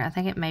in there. I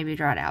think it may be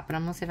dried out, but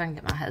I'm going to see if I can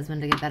get my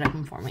husband to get that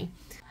open for me.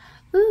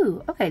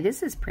 Ooh, okay,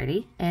 this is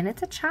pretty. And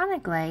it's a China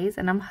Glaze,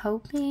 and I'm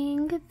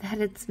hoping that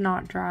it's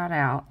not dried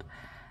out.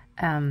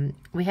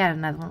 We had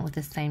another one with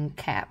the same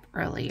cap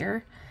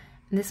earlier.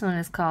 And this one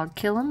is called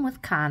Kill 'Em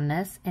With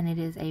Kindness, and it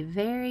is a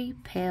very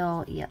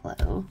pale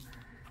yellow.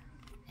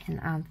 And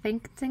I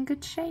think it's in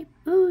good shape.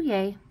 Ooh,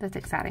 yay, that's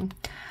exciting.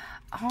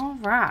 All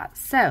right,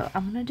 so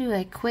I'm going to do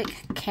a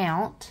quick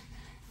count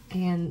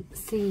and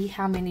see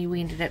how many we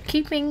ended up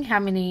keeping, how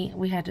many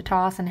we had to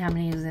toss, and how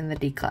many was in the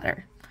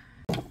declutter.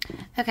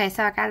 Okay,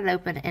 so I got it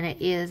open, and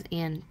it is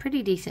in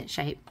pretty decent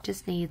shape.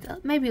 Just needs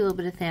maybe a little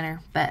bit of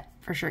thinner, but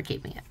for sure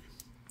keeping it.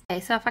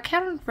 Okay, so if I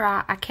counted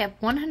right, I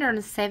kept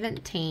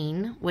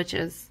 117, which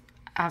is,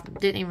 I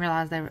didn't even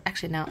realize they were,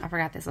 actually no, I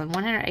forgot this one,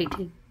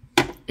 118.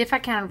 If I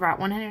counted right,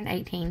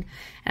 118,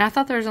 and I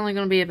thought there was only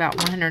going to be about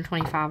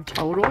 125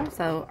 total,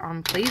 so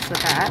I'm pleased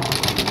with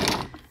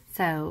that.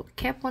 So,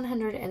 kept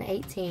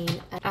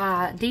 118.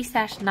 I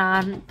destashed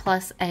 9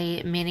 plus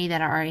a mini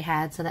that I already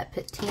had, so that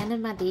put 10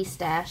 in my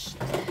destash.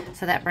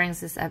 So that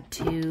brings us up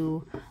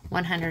to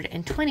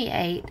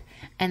 128,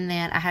 and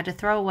then I had to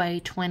throw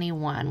away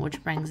 21,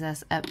 which brings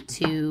us up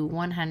to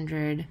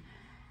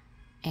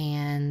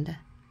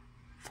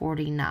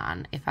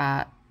 149 if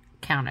I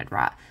counted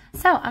right.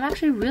 So I'm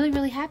actually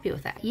really happy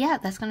with that. Yeah,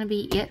 that's going to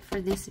be it for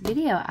this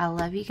video. I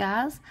love you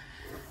guys.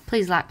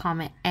 Please like,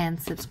 comment,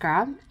 and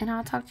subscribe, and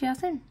I'll talk to y'all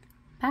soon.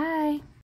 Bye.